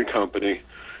 Bryson Iron Company,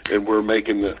 and we're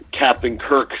making the Captain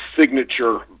Kirk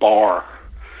signature bar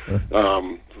with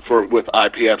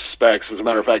IPF specs. As a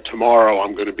matter of fact, tomorrow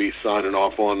I'm going to be signing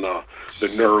off on the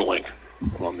knurling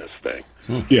on this thing.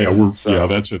 Yeah,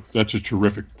 that's a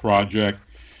terrific project,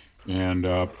 and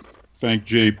thank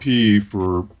JP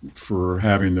for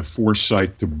having the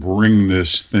foresight to bring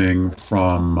this thing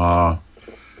from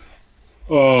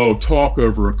talk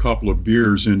over a couple of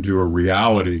beers into a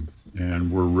reality,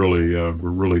 and we're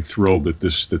really thrilled that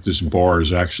this bar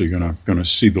is actually gonna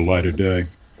see the light of day.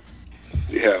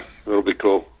 Yeah, that'll be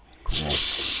cool.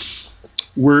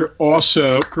 We're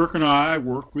also, Kirk and I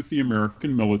work with the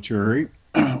American military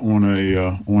on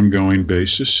a ongoing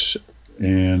basis,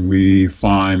 and we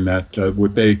find that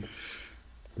what they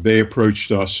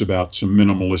approached us about some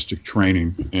minimalistic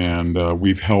training, and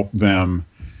we've helped them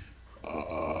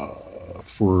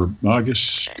for, I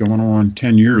guess, going on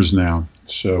 10 years now.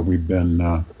 So we've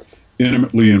been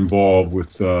intimately involved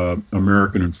with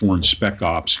American and foreign spec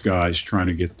ops guys, trying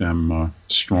to get them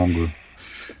stronger,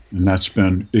 and that's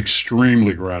been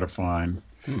extremely gratifying.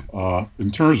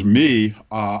 In terms of me,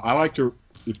 I like to,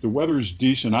 if the weather is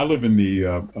decent, I live in the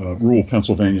rural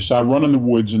Pennsylvania, so I run in the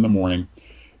woods in the morning,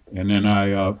 and then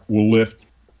I will lift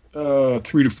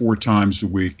 3 to 4 times a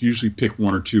week, usually pick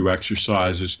 1 or 2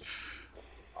 exercises.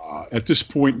 At this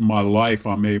point in my life,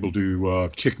 I'm able to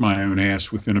kick my own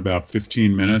ass within about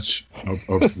 15 minutes of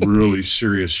really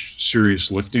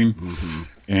serious lifting. Mm-hmm.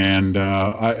 And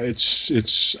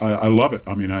I love it.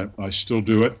 I mean, I still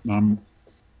do it. I'm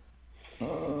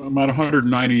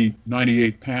at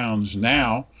 98 pounds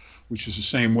now, which is the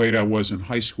same weight I was in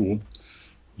high school,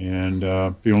 and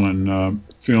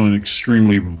feeling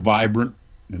extremely vibrant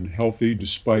and healthy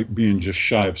despite being just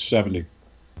shy of 70.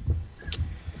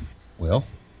 Well,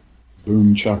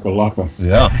 boom chakalaka.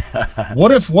 Yeah.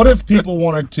 What if people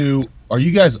wanted to? Are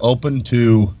you guys open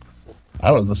to, I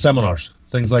don't know, the seminars,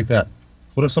 things like that?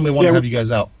 What if somebody wanted to have you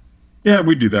guys out? Yeah,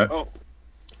 we do that. Oh.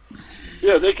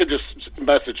 Yeah, they could just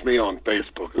message me on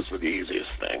Facebook. It's the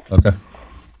easiest thing. Okay.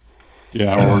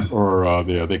 Yeah, or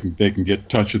they can get in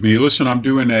touch with me. Listen, I'm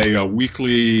doing a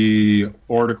weekly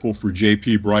article for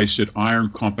JP Bryce at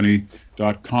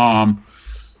ironcompany.com.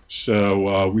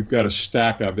 So we've got a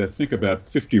stack of, I think, about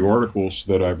 50 articles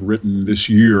that I've written this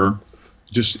year.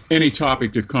 Just any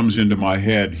topic that comes into my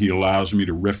head, he allows me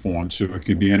to riff on. So it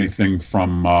could be anything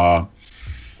from,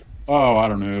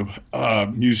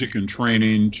 music and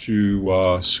training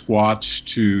to squats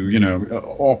to,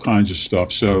 all kinds of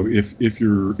stuff. So if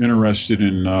you're interested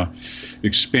in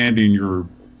expanding your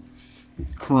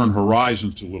current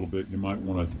horizons a little bit, you might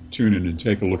want to tune in and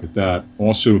take a look at that.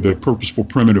 Also, the Purposeful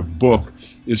Primitive book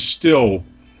is still,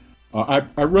 I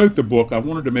wrote the book. I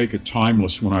wanted to make it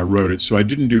timeless when I wrote it, so I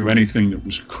didn't do anything that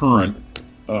was current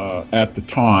at the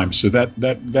time. So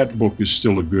that book is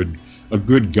still a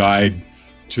good guide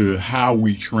to how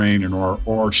we train and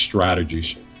our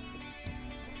strategies.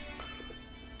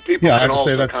 People can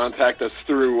also contact us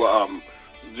through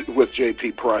with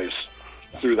JP Price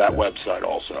through that website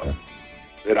also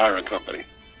at Iron Company.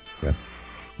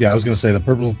 Yeah, I was going to say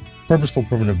the Purposeful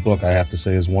Primitive book, I have to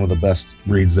say, is one of the best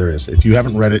reads there is. If you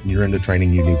haven't read it and you're into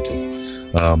training, you need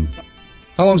to.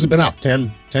 How long has it been out?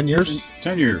 10 years?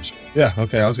 10 years. Yeah,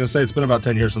 okay. I was going to say it's been about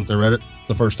 10 years since I read it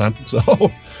the first time.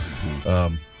 So,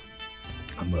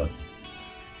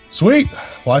 sweet.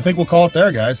 Well, I think we'll call it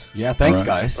there, guys. Yeah, thanks,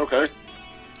 guys. Okay.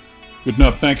 Good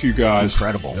enough. Thank you, guys.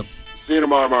 Incredible. Yep. See you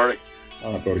tomorrow, Marty.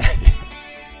 All right,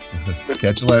 buddy.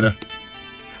 Catch you later.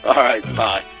 All right,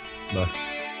 bye. Bye.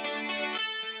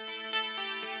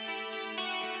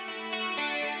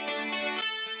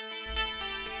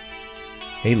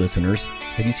 Hey listeners,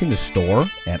 have you seen the store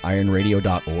at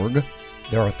ironradio.org?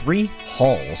 There are 3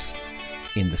 halls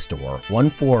in the store. One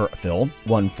for Phil,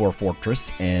 one for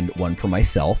Fortress, and one for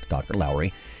myself, Dr.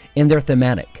 Lowry, and they're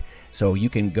thematic. So you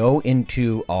can go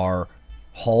into our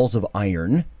Halls of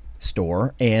Iron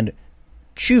store and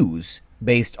choose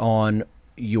based on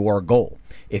your goal.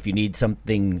 If you need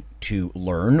something to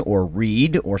learn or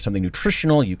read or something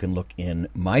nutritional, you can look in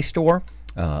my store,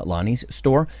 Lonnie's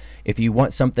store. If you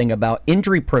want something about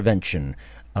injury prevention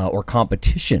or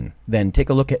competition, then take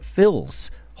a look at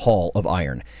Phil's Hall of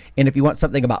Iron. And if you want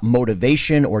something about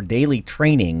motivation or daily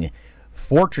training,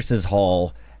 Fortress's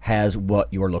Hall has what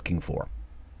you're looking for.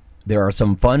 There are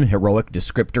some fun, heroic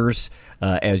descriptors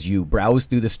as you browse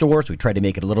through the stores. We try to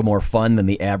make it a little more fun than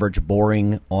the average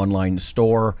boring online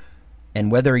store. And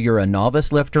whether you're a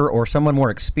novice lifter or someone more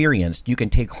experienced, you can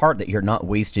take heart that you're not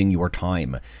wasting your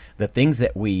time. The things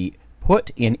that we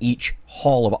put in each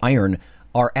Hall of Iron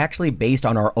are actually based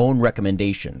on our own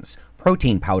recommendations.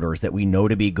 Protein powders that we know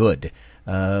to be good,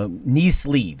 knee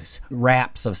sleeves,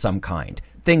 wraps of some kind,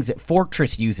 things that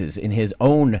Fortress uses in his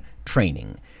own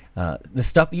training. The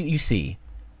stuff you see,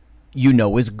 you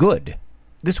know is good.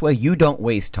 This way you don't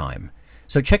waste time.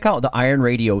 So check out the Iron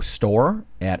Radio store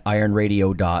at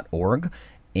ironradio.org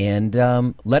and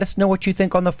let us know what you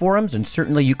think on the forums, and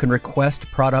certainly you can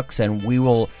request products and we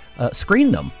will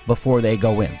screen them before they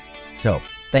go in. So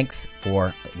thanks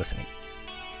for listening.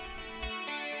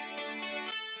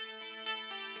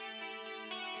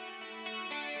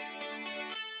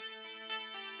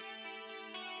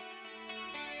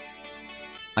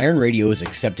 Iron Radio is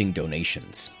accepting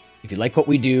donations. If you like what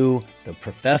we do, the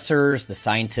professors, the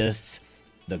scientists,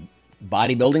 the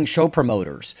bodybuilding show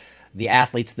promoters, the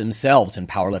athletes themselves in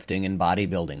powerlifting and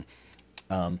bodybuilding,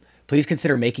 please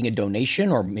consider making a donation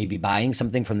or maybe buying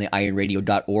something from the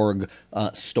ironradio.org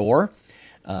store.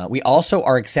 We also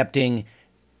are accepting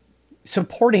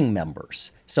supporting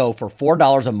members. So for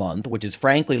 $4 a month, which is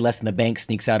frankly less than the bank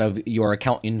sneaks out of your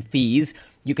account in fees,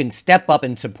 you can step up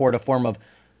and support a form of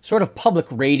sort of public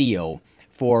radio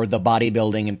for the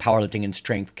bodybuilding and powerlifting and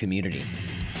strength community.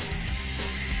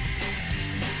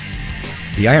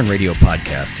 The Iron Radio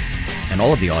podcast and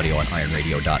all of the audio on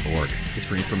ironradio.org is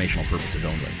for informational purposes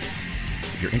only.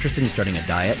 If you're interested in starting a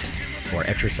diet or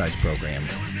exercise program,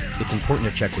 it's important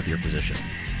to check with your physician.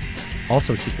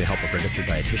 Also seek the help of registered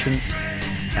dietitians,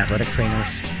 athletic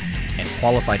trainers, and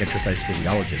qualified exercise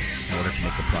physiologists in order to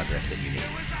make the progress that you need.